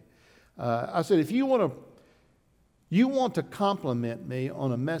with me. I said, if you want to compliment me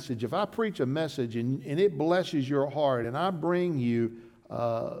on a message, if I preach a message and it blesses your heart and I bring you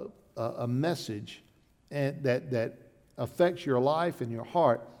a message that affects your life and your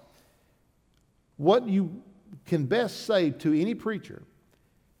heart, what you can best say to any preacher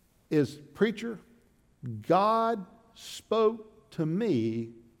is, preacher, God spoke to me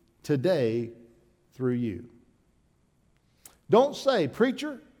today through you. Don't say,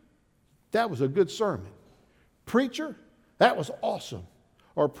 preacher, that was a good sermon. Preacher, that was awesome.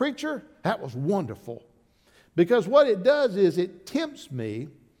 Or preacher, that was wonderful. Because what it does is it tempts me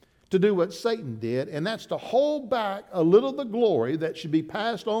to do what Satan did, and that's to hold back a little of the glory that should be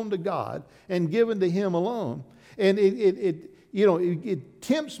passed on to God and given to him alone. And it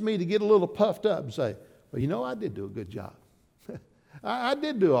tempts me to get a little puffed up and say, well, I did do a good job. I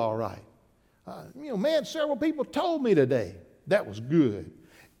did do all right. Man, several people told me today that was good.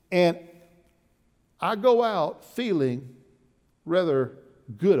 And I go out feeling rather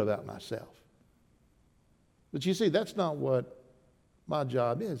good about myself. But you see, that's not what my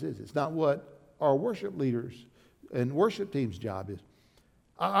job is it? It's not what our worship leaders and worship team's job is.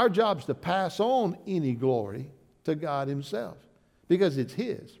 Our job is to pass on any glory to God himself because it's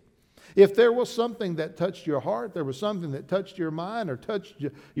his. If there was something that touched your heart, there was something that touched your mind or touched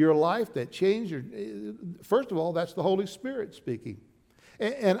your life that changed first of all, that's the Holy Spirit speaking.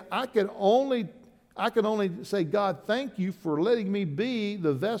 And I can only say, God, thank you for letting me be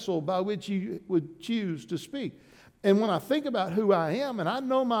the vessel by which you would choose to speak. And when I think about who I am, and I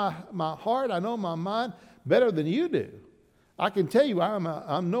know my heart, I know my mind better than you do, I can tell you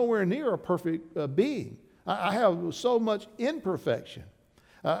I'm nowhere near a perfect being. I have so much imperfection.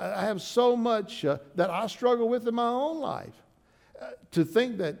 I have so much that I struggle with in my own life. To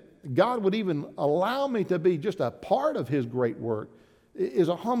think that God would even allow me to be just a part of his great work is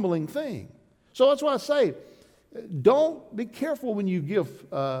a humbling thing. So that's why I say, don't be careful when you give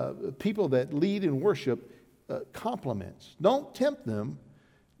people that lead in worship compliments. Don't tempt them.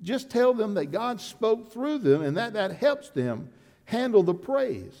 Just tell them that God spoke through them and that helps them handle the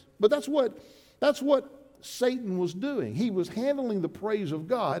praise. But that's what Satan was doing. He was handling the praise of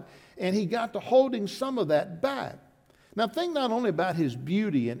God, and he got to holding some of that back. Now think not only about his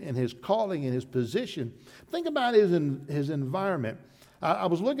beauty and his calling and his position, think about his environment. I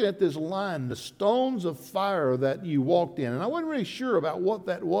was looking at this line, the stones of fire that you walked in, and I wasn't really sure about what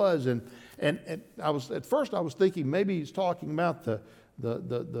that was. And at first I was thinking maybe he's talking about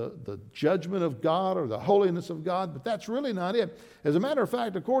the judgment of God or the holiness of God, but that's really not it. As a matter of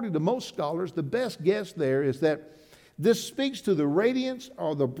fact, according to most scholars, the best guess there is that this speaks to the radiance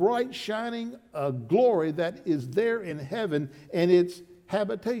or the bright shining glory that is there in heaven and its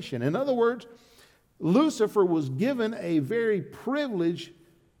habitation. In other words, Lucifer was given a very privileged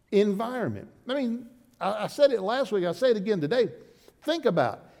environment. I mean, I said it last week, I say it again today. Think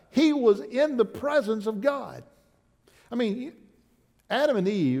about it. He was in the presence of God. I mean, Adam and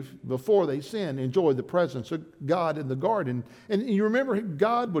Eve, before they sinned, enjoyed the presence of God in the garden. And you remember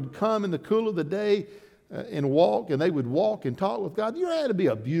God would come in the cool of the day and walk, and they would walk and talk with God. You know, it had to be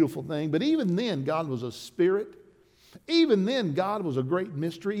a beautiful thing. But even then, God was a spirit. Even then, God was a great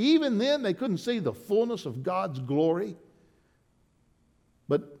mystery. Even then, they couldn't see the fullness of God's glory.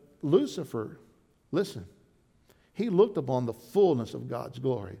 But Lucifer, listen, he looked upon the fullness of God's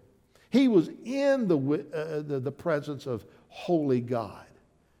glory. He was in the presence of holy God.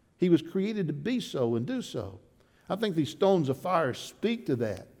 He was created to be so and do so. I think these stones of fire speak to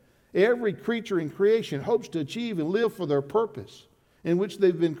that. Every creature in creation hopes to achieve and live for their purpose in which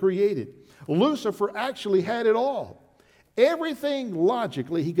they've been created. Lucifer actually had it all. Everything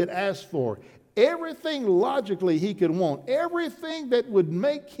logically he could ask for, everything logically he could want, everything that would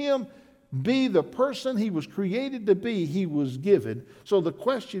make him be the person he was created to be, he was given. So the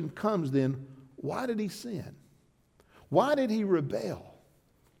question comes then, why did he sin? Why did he rebel?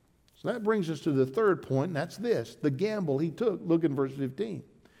 So that brings us to the third point, and that's this, the gamble he took. Look in verse 15.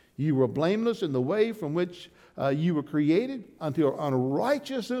 You were blameless in the way from which you were created until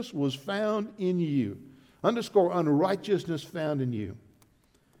unrighteousness was found in you. Underscore unrighteousness found in you.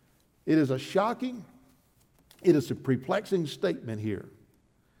 It is a shocking, it is a perplexing statement here.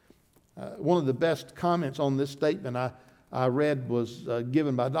 One of the best comments on this statement I read was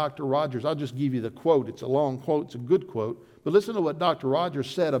given by Dr. Rogers. I'll just give you the quote. It's a long quote. It's a good quote. But listen to what Dr. Rogers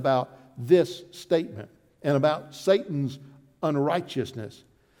said about this statement and about Satan's unrighteousness.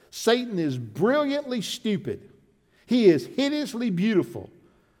 Satan is brilliantly stupid. He is hideously beautiful.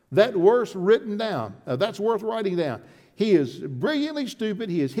 That's worth writing down. That's worth writing down. He is brilliantly stupid.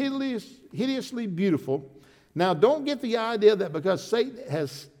 He is hideously beautiful. Now, don't get the idea that because Satan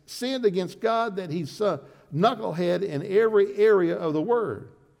has sinned against God that he's a knucklehead in every area of the word.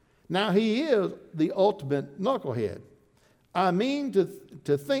 Now, he is the ultimate knucklehead. I mean,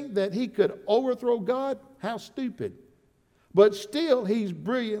 to think that he could overthrow God, how stupid. But still, he's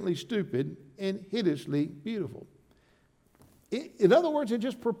brilliantly stupid and hideously beautiful. In other words, it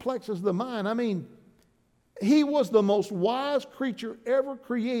just perplexes the mind. I mean, he was the most wise creature ever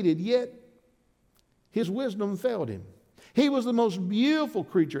created, yet his wisdom failed him. He was the most beautiful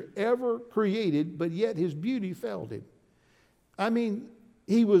creature ever created, but yet his beauty failed him. I mean,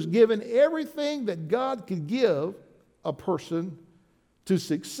 he was given everything that God could give a person to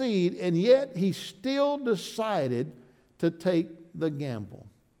succeed, and yet he still decided to take the gamble.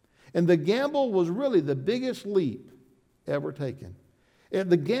 And the gamble was really the biggest leap ever taken. And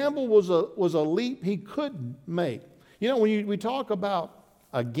the gamble was a leap he couldn't make. You know, when we talk about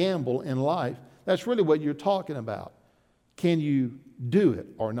a gamble in life, that's really what you're talking about. Can you do it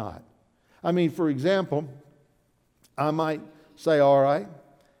or not? I mean, for example, I might say, all right,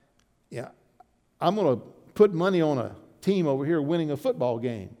 yeah, I'm going to put money on a team over here winning a football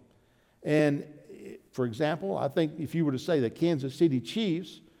game. And for example, I think if you were to say the Kansas City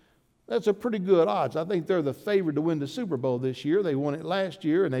Chiefs, that's a pretty good odds. I think they're the favorite to win the Super Bowl this year. They won it last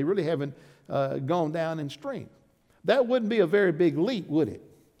year, and they really haven't gone down in strength. That wouldn't be a very big leap, would it,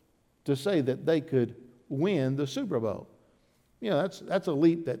 to say that they could win the Super Bowl? You know, that's a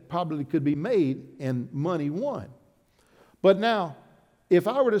leap that probably could be made and money won. But now, if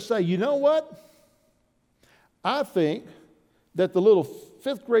I were to say, you know what? I think that the little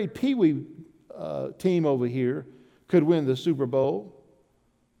fifth grade Pee-wee team over here could win the Super Bowl.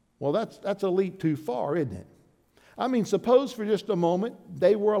 Well, that's a leap too far, isn't it? I mean, suppose for just a moment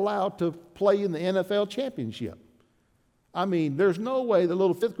they were allowed to play in the NFL championship. I mean, there's no way the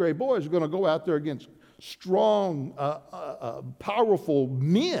little fifth grade boys are going to go out there against strong, powerful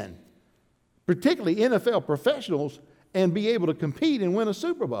men, particularly NFL professionals, and be able to compete and win a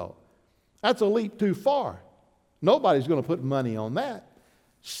Super Bowl. That's a leap too far. Nobody's going to put money on that.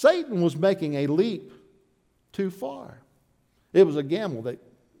 Satan was making a leap too far. It was a gamble that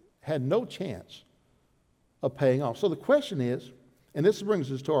had no chance of paying off. So the question is, and this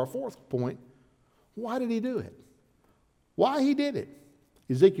brings us to our fourth point, why did he do it? Why he did it?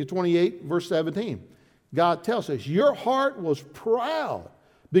 Ezekiel 28, verse 17. God tells us, your heart was proud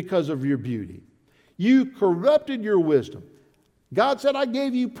because of your beauty. You corrupted your wisdom. God said, I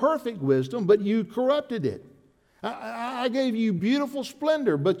gave you perfect wisdom, but you corrupted it. I gave you beautiful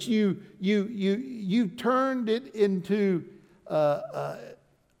splendor, but you turned it into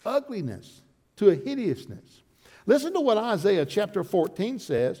ugliness, to a hideousness. Listen to what Isaiah chapter 14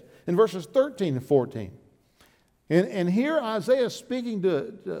 says in verses 13 and 14. And here Isaiah is speaking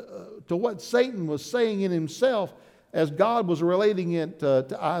to what Satan was saying in himself as God was relating it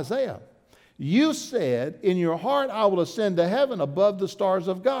to Isaiah. You said, in your heart, I will ascend to heaven above the stars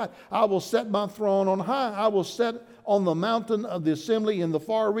of God. I will set my throne on high. I will set on the mountain of the assembly in the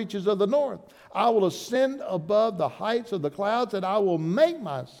far reaches of the north. I will ascend above the heights of the clouds, and I will make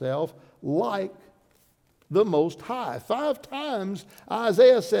myself like the Most High. 5 times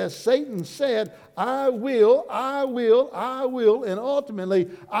Isaiah says, Satan said, I will, and ultimately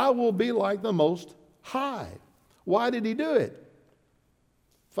I will be like the Most High. Why did he do it?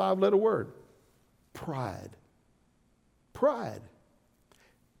 5-letter word. Pride. Pride.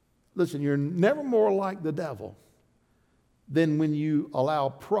 Listen, you're never more like the devil than when you allow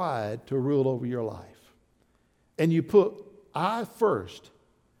pride to rule over your life. And you put I first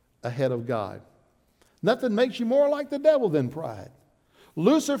ahead of God. Nothing makes you more like the devil than pride.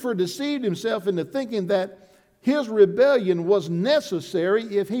 Lucifer deceived himself into thinking that his rebellion was necessary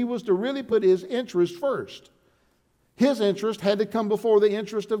if he was to really put his interest first. His interest had to come before the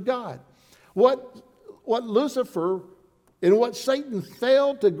interest of God. What Lucifer and what Satan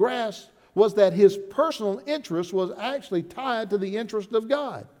failed to grasp was that his personal interest was actually tied to the interest of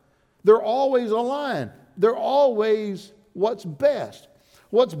God. They're always aligned. They're always what's best.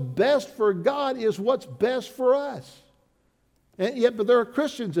 What's best for God is what's best for us. And yet, but there are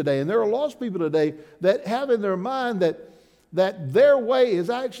Christians today, and there are lost people today that have in their mind that their way is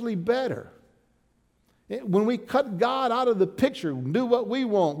actually better. When we cut God out of the picture and do what we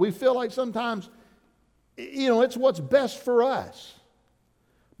want, we feel like sometimes, it's what's best for us.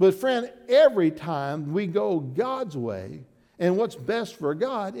 But friend, every time we go God's way and what's best for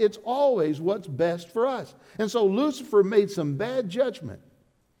God, it's always what's best for us. And so Lucifer made some bad judgment.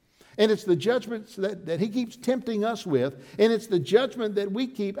 And it's the judgments that he keeps tempting us with, and it's the judgment that we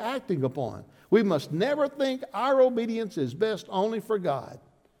keep acting upon. We must never think our obedience is best only for God.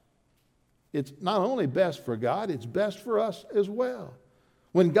 It's not only best for God, it's best for us as well.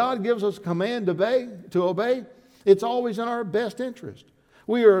 When God gives us command to obey, it's always in our best interest.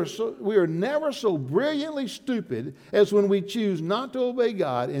 We are never so brilliantly stupid as when we choose not to obey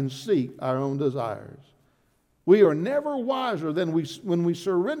God and seek our own desires. We are never wiser than when we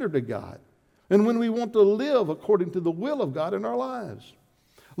surrender to God and when we want to live according to the will of God in our lives.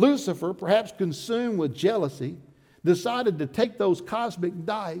 Lucifer, perhaps consumed with jealousy, decided to take those cosmic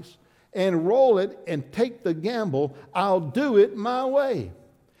dice and roll it and take the gamble, I'll do it my way.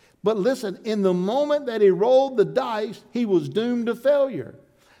 But listen, in the moment that he rolled the dice, he was doomed to failure.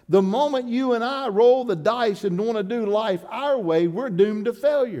 The moment you and I roll the dice and want to do life our way, we're doomed to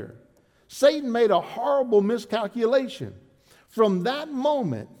failure. Satan made a horrible miscalculation. From that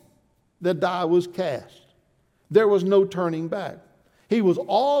moment, the die was cast. There was no turning back. He was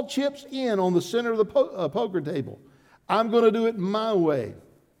all chips in on the center of the poker table. I'm going to do it my way.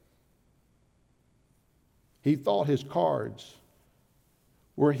 He thought his cards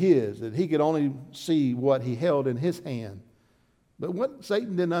were his, that he could only see what he held in his hand. But what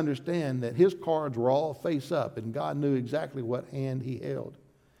Satan didn't understand, that his cards were all face up, and God knew exactly what hand he held.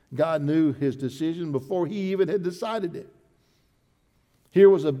 God knew his decision before he even had decided it. Here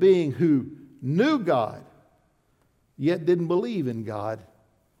was a being who knew God, yet didn't believe in God,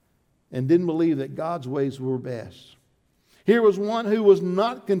 and didn't believe that God's ways were best. Here was one who was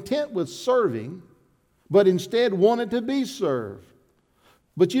not content with serving, but instead wanted to be served.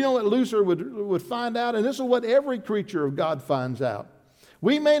 But you know what Lucifer would find out, and this is what every creature of God finds out.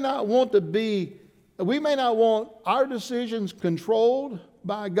 We may not want our decisions controlled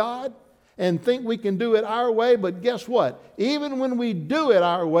by God and think we can do it our way, but guess what? Even when we do it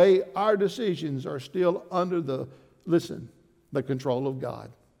our way, our decisions are still under the control of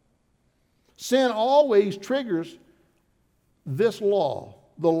God. Sin always triggers this law,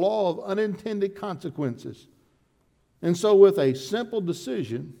 the law of unintended consequences. And so with a simple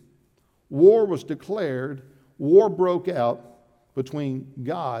decision, war was declared, war broke out between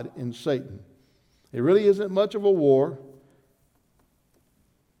God and Satan. It really isn't much of a war.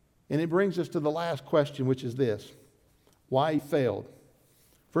 And it brings us to the last question, which is this: why he failed.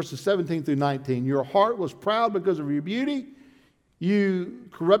 Verses 17 through 19, your heart was proud because of your beauty. You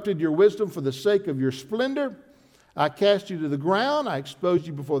corrupted your wisdom for the sake of your splendor. I cast you to the ground. I exposed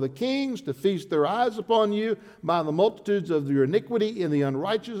you before the kings to feast their eyes upon you. By the multitudes of your iniquity and the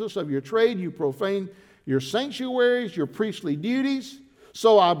unrighteousness of your trade, you profaned your sanctuaries, your priestly duties.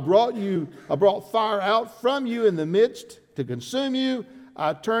 So I brought fire out from you in the midst to consume you.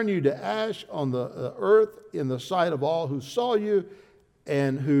 I turned you to ash on the earth in the sight of all who saw you,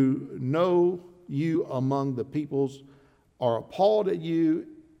 and who know you among the peoples are appalled at you,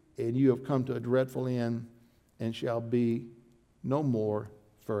 and you have come to a dreadful end and shall be no more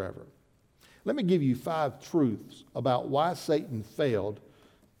forever. Let me give you 5 truths about why Satan failed.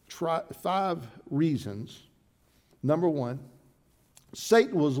 5 reasons. Number 1,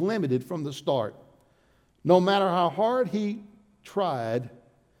 Satan was limited from the start. No matter how hard he tried,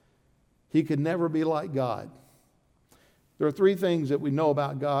 he could never be like God. There are 3 things that we know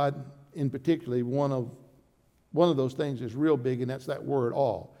about God, in particular. One of those things is real big, and that's that word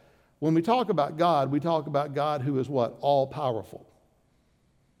all. When we talk about God, we talk about God who is what? All powerful.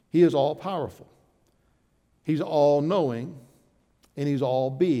 He is all powerful. He's all knowing, and he's all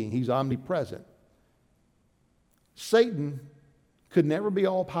being. He's omnipresent. Satan could never be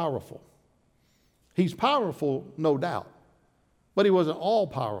all powerful. He's powerful, no doubt, but he wasn't all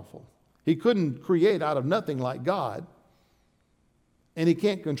powerful. He couldn't create out of nothing like God, and he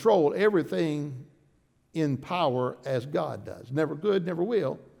can't control everything in power as God does. Never could, never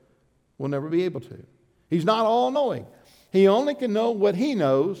will never be able to. He's not all-knowing. He only can know what he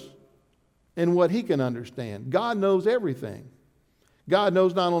knows and what he can understand. God knows everything. God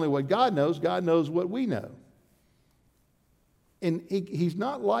knows not only what God knows what we know. And he's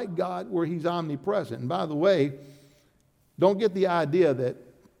not like God where he's omnipresent. And by the way, don't get the idea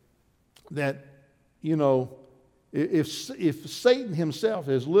that you know, if Satan himself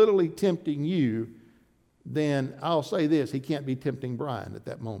is literally tempting you, then I'll say this: he can't be tempting Brian at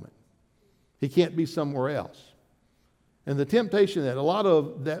that moment. He can't be somewhere else. And the temptation that a lot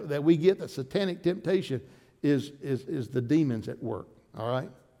of that we get, the satanic temptation, is the demons at work. All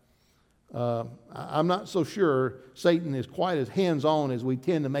right? I'm not so sure Satan is quite as hands-on as we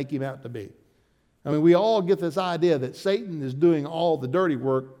tend to make him out to be. I mean, we all get this idea that Satan is doing all the dirty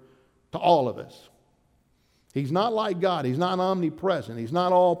work to all of us. He's not like God. He's not omnipresent. He's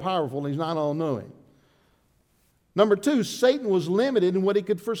not all-powerful. He's not all-knowing. Number 2, Satan was limited in what he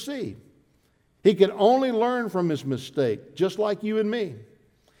could foresee. He could only learn from his mistake, just like you and me.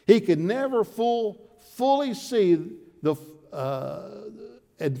 He could never fully see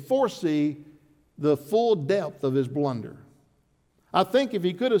and foresee the full depth of his blunder. I think if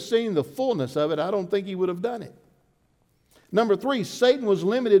he could have seen the fullness of it, I don't think he would have done it. Number 3, Satan was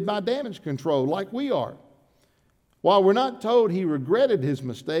limited by damage control, like we are. While we're not told he regretted his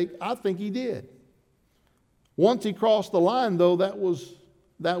mistake, I think he did. Once he crossed the line, though, that was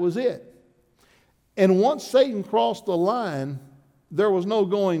it. And once Satan crossed the line, there was no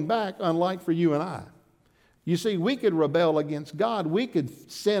going back, unlike for you and I. You see, we could rebel against God. We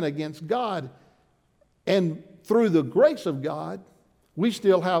could sin against God. And through the grace of God, we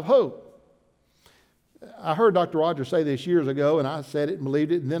still have hope. I heard Dr. Rogers say this years ago, and I said it and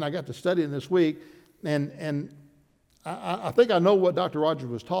believed it, and then I got to study it this week. And I think I know what Dr. Rogers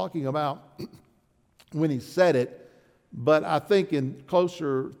was talking about when he said it, but I think in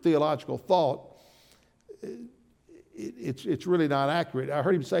closer theological thought, it's really not accurate. I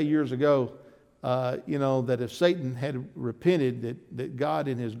heard him say years ago, that if Satan had repented, that God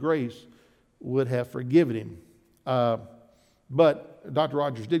in his grace would have forgiven him. But Dr.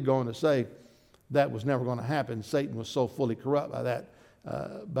 Rogers did go on to say that was never going to happen. Satan was so fully corrupt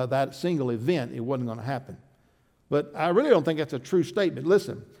by that single event, it wasn't going to happen. But I really don't think that's a true statement.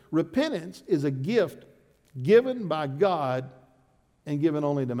 Listen, repentance is a gift given by God and given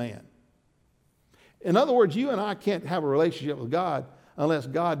only to man. In other words, you and I can't have a relationship with God unless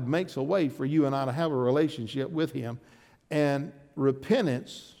God makes a way for you and I to have a relationship with him. And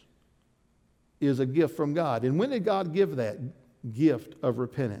repentance is a gift from God. And when did God give that gift of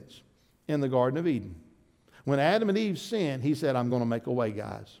repentance? In the Garden of Eden. When Adam and Eve sinned, he said, I'm going to make a way,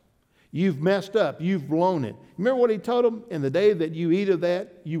 guys. You've messed up. You've blown it. Remember what he told them? In the day that you eat of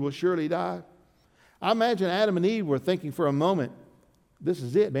that, you will surely die. I imagine Adam and Eve were thinking for a moment, this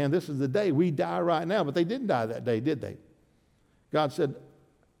is it, man. This is the day. We die right now. But they didn't die that day, did they? God said,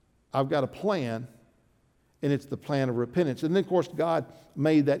 I've got a plan, and it's the plan of repentance. And then, of course, God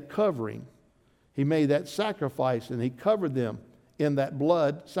made that covering. He made that sacrifice, and he covered them in that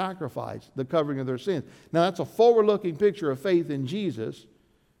blood sacrifice, the covering of their sins. Now, that's a forward-looking picture of faith in Jesus.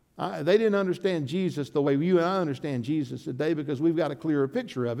 They didn't understand Jesus the way you and I understand Jesus today because we've got a clearer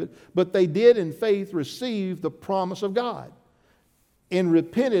picture of it. But they did, in faith, receive the promise of God and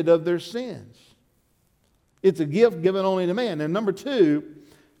repented of their sins. It's a gift given only to man. And number two,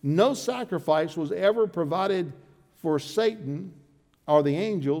 no sacrifice was ever provided for Satan or the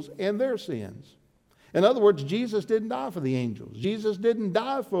angels and their sins. In other words, Jesus didn't die for the angels. Jesus didn't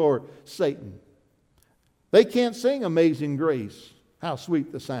die for Satan. They can't sing Amazing Grace, how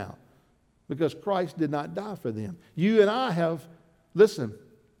sweet the sound, because Christ did not die for them. You and I have, listen,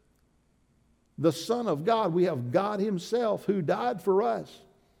 the Son of God, we have God himself who died for us.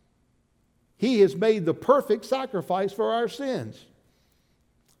 He has made the perfect sacrifice for our sins.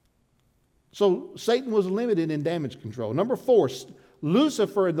 So Satan was limited in damage control. Number four,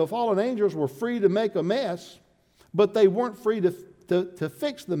 Lucifer and the fallen angels were free to make a mess, but they weren't free to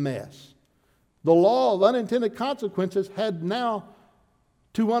fix the mess. The law of unintended consequences had now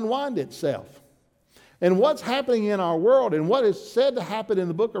to unwind itself. And what's happening in our world and what is said to happen in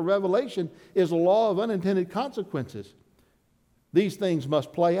the book of Revelation is a law of unintended consequences. These things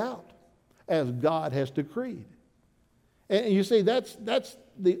must play out as God has decreed. And you see, that's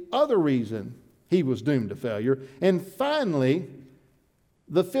the other reason he was doomed to failure. And finally,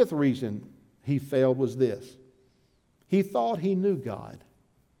 the fifth reason he failed was this. He thought he knew God,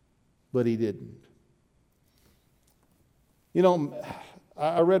 but he didn't. You know,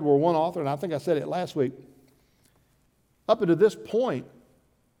 I read where one author, and I think I said it last week, up until this point,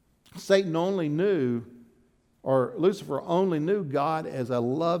 Satan only knew, or Lucifer only knew God as a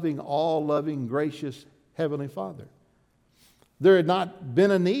loving, all-loving, gracious Heavenly Father. There had not been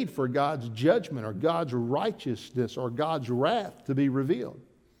a need for God's judgment or God's righteousness or God's wrath to be revealed.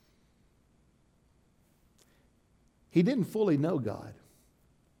 He didn't fully know God.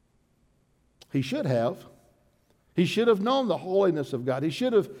 He should have. He should have known the holiness of God. He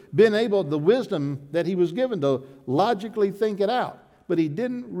should have been able, the wisdom that he was given, to logically think it out. But he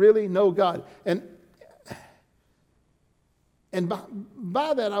didn't really know God. And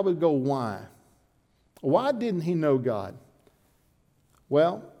by that I would go, why? Why didn't he know God?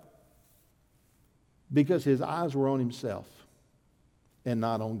 Well, because his eyes were on himself and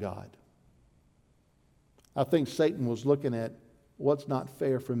not on God. I think Satan was looking at what's not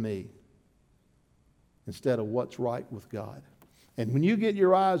fair for me instead of what's right with God. And when you get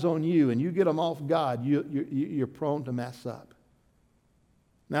your eyes on you and you get them off God, you're prone to mess up.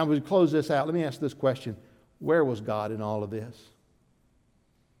 Now, we close this out. Let me ask this question. Where was God in all of this?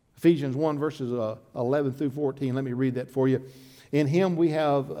 Ephesians 1, verses 11 through 14. Let me read that for you. In him we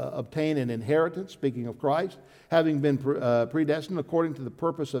have obtained an inheritance, speaking of Christ, having been predestined according to the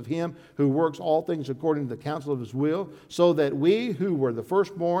purpose of him who works all things according to the counsel of his will, so that we who were the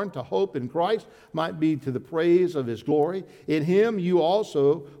firstborn to hope in Christ might be to the praise of his glory. In him you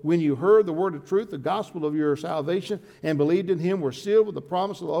also, when you heard the word of truth, the gospel of your salvation, and believed in him, were sealed with the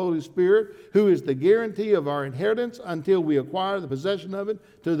promise of the Holy Spirit, who is the guarantee of our inheritance until we acquire the possession of it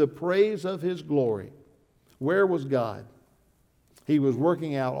to the praise of his glory. Where was God? He was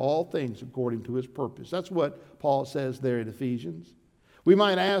working out all things according to his purpose. That's what Paul says there in Ephesians. We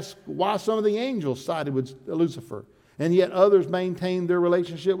might ask why some of the angels sided with Lucifer, and yet others maintained their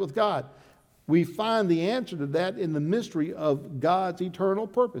relationship with God. We find the answer to that in the mystery of God's eternal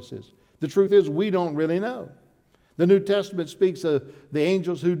purposes. The truth is, we don't really know. The New Testament speaks of the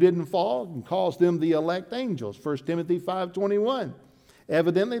angels who didn't fall and calls them the elect angels, 1 Timothy 5:21.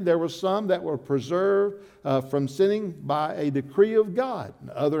 Evidently, there were some that were preserved from sinning by a decree of God.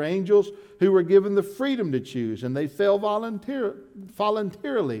 Other angels who were given the freedom to choose, and they fell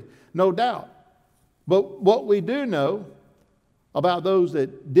voluntarily, no doubt. But what we do know about those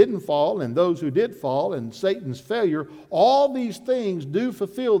that didn't fall and those who did fall and Satan's failure, all these things do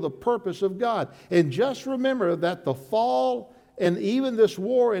fulfill the purpose of God. And just remember that the fall and even this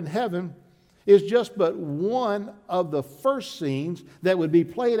war in heaven is just but one of the first scenes that would be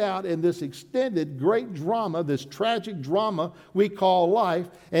played out in this extended great drama, this tragic drama we call life.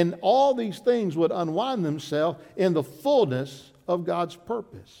 And all these things would unwind themselves in the fullness of God's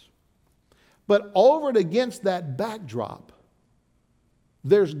purpose. But over and against that backdrop,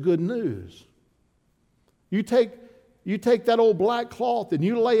 there's good news. You take that old black cloth and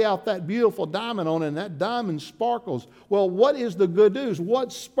you lay out that beautiful diamond on it, and that diamond sparkles. Well, what is the good news?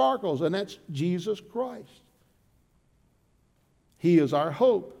 What sparkles? And that's Jesus Christ. He is our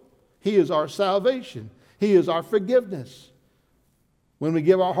hope. He is our salvation. He is our forgiveness. When we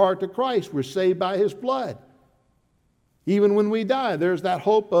give our heart to Christ, we're saved by His blood. Even when we die, there's that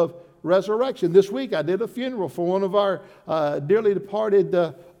hope of resurrection. This week I did a funeral for one of our dearly departed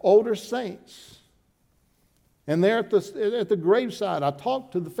older saints. And there at the graveside, I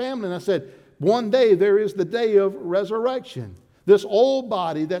talked to the family and I said, one day there is the day of resurrection. This old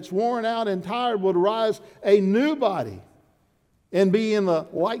body that's worn out and tired will rise a new body and be in the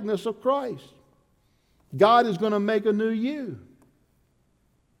likeness of Christ. God is going to make a new you.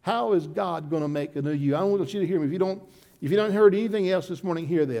 How is God going to make a new you? I don't want you to hear me. If you don't heard anything else this morning,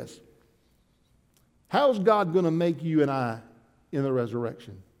 hear this. How is God going to make you and I in the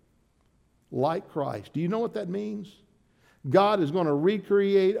resurrection? Like Christ. Do you know what that means? God is going to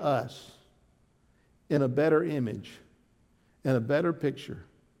recreate us in a better image and a better picture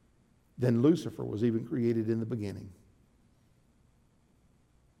than Lucifer was even created in the beginning.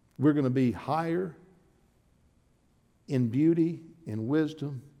 We're going to be higher in beauty, in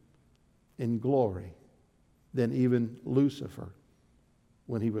wisdom, in glory than even Lucifer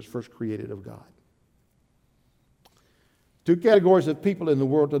when he was first created of God. Two categories of people in the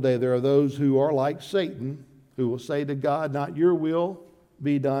world today. There are those who are like Satan, who will say to God, not your will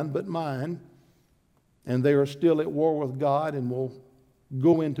be done, but mine. And they are still at war with God and will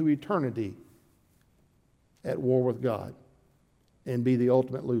go into eternity at war with God and be the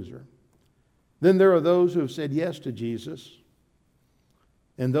ultimate loser. Then there are those who have said yes to Jesus,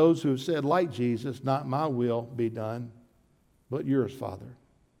 and those who have said, like Jesus, not my will be done, but yours, Father.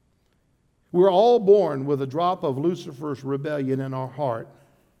 We're all born with a drop of Lucifer's rebellion in our heart.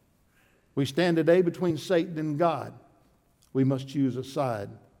 We stand today between Satan and God. We must choose a side.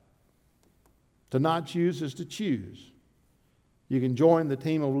 To not choose is to choose. You can join the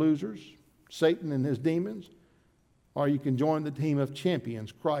team of losers, Satan and his demons, or you can join the team of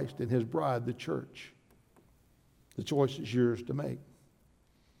champions, Christ and His bride, the church. The choice is yours to make.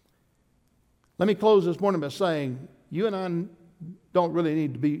 Let me close this morning by saying, you and I don't really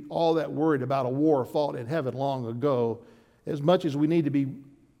need to be all that worried about a war fought in heaven long ago, as much as we need to be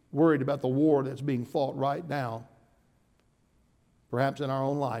worried about the war that's being fought right now, perhaps in our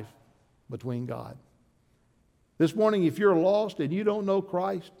own life, between God. This morning, if you're lost and you don't know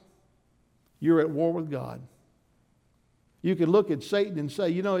Christ, you're at war with God. You can look at Satan and say,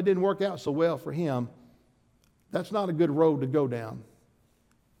 you know, it didn't work out so well for him. That's not a good road to go down.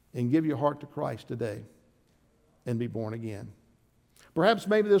 And give your heart to Christ today and be born again. Perhaps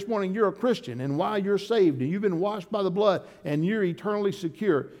maybe this morning you're a Christian, and while you're saved and you've been washed by the blood and you're eternally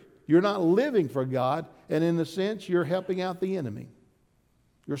secure, you're not living for God, and in a sense you're helping out the enemy.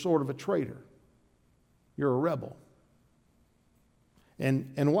 You're sort of a traitor. You're a rebel.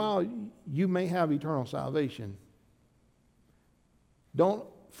 And while you may have eternal salvation, don't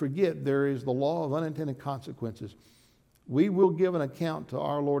forget there is the law of unintended consequences. We will give an account to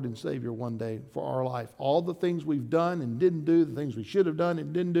our Lord and Savior one day for our life. All the things we've done and didn't do, the things we should have done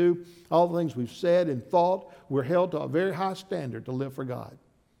and didn't do, all the things we've said and thought, we're held to a very high standard to live for God.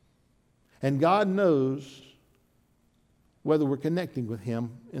 And God knows whether we're connecting with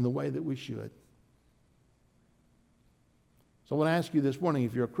Him in the way that we should. So I want to ask you this morning,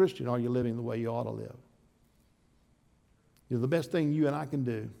 if you're a Christian, are you living the way you ought to live? You know, the best thing you and I can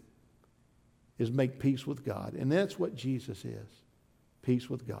do is make peace with God. And that's what Jesus is,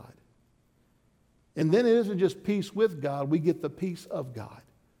 peace with God. And then it isn't just peace with God, we get the peace of God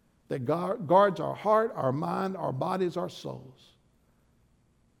that guards our heart, our mind, our bodies, our souls.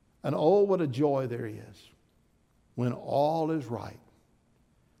 And oh, what a joy there is when all is right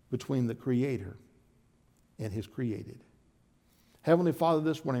between the Creator and His created. Heavenly Father,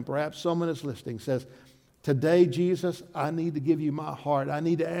 this morning, perhaps someone is listening, says, today, Jesus, I need to give you my heart. I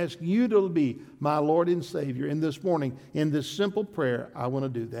need to ask you to be my Lord and Savior. And this morning, in this simple prayer, I want to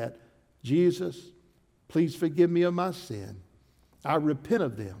do that. Jesus, please forgive me of my sin. I repent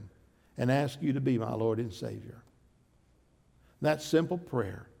of them and ask you to be my Lord and Savior. That simple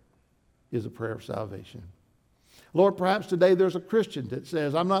prayer is a prayer of salvation. Lord, perhaps today there's a Christian that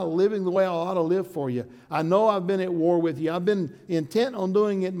says, I'm not living the way I ought to live for you. I know I've been at war with you. I've been intent on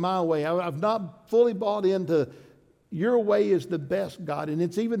doing it my way. I've not fully bought into your way is the best, God, and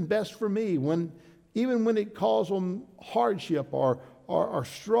it's even best for me even when it calls on hardship or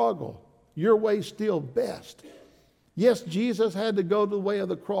struggle. Your way's still best. Yes, Jesus had to go the way of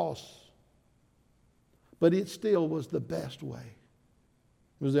the cross, but it still was the best way.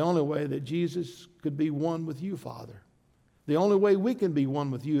 It was the only way that Jesus could be one with you, Father. The only way we can be one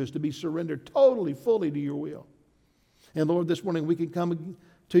with you is to be surrendered totally, fully to your will. And Lord, this morning we can come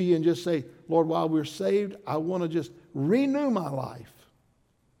to you and just say, Lord, while we're saved, I want to just renew my life.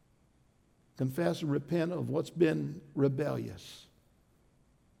 Confess and repent of what's been rebellious.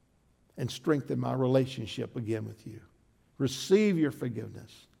 And strengthen my relationship again with you. Receive your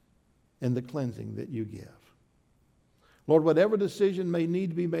forgiveness and the cleansing that you give. Lord, whatever decision may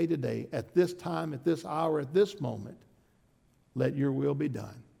need to be made today, at this time, at this hour, at this moment, let your will be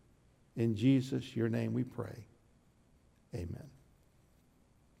done. In Jesus, your name we pray. Amen.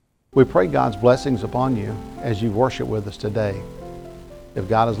 We pray God's blessings upon you as you worship with us today. If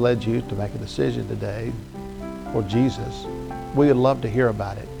God has led you to make a decision today for Jesus, we would love to hear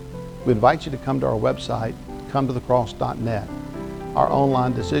about it. We invite you to come to our website, cometothecross.net. Our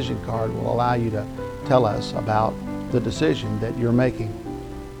online decision card will allow you to tell us about the decision that you're making.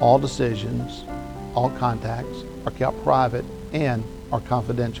 All decisions, all contacts are kept private and are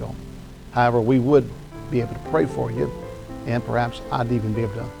confidential. However, we would be able to pray for you, and perhaps I'd even be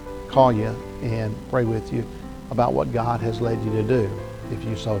able to call you and pray with you about what God has led you to do if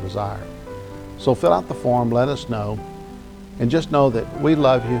you so desire. So fill out the form, let us know, and just know that we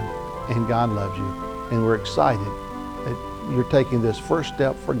love you and God loves you, and we're excited that you're taking this first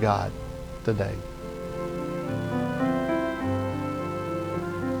step for God today.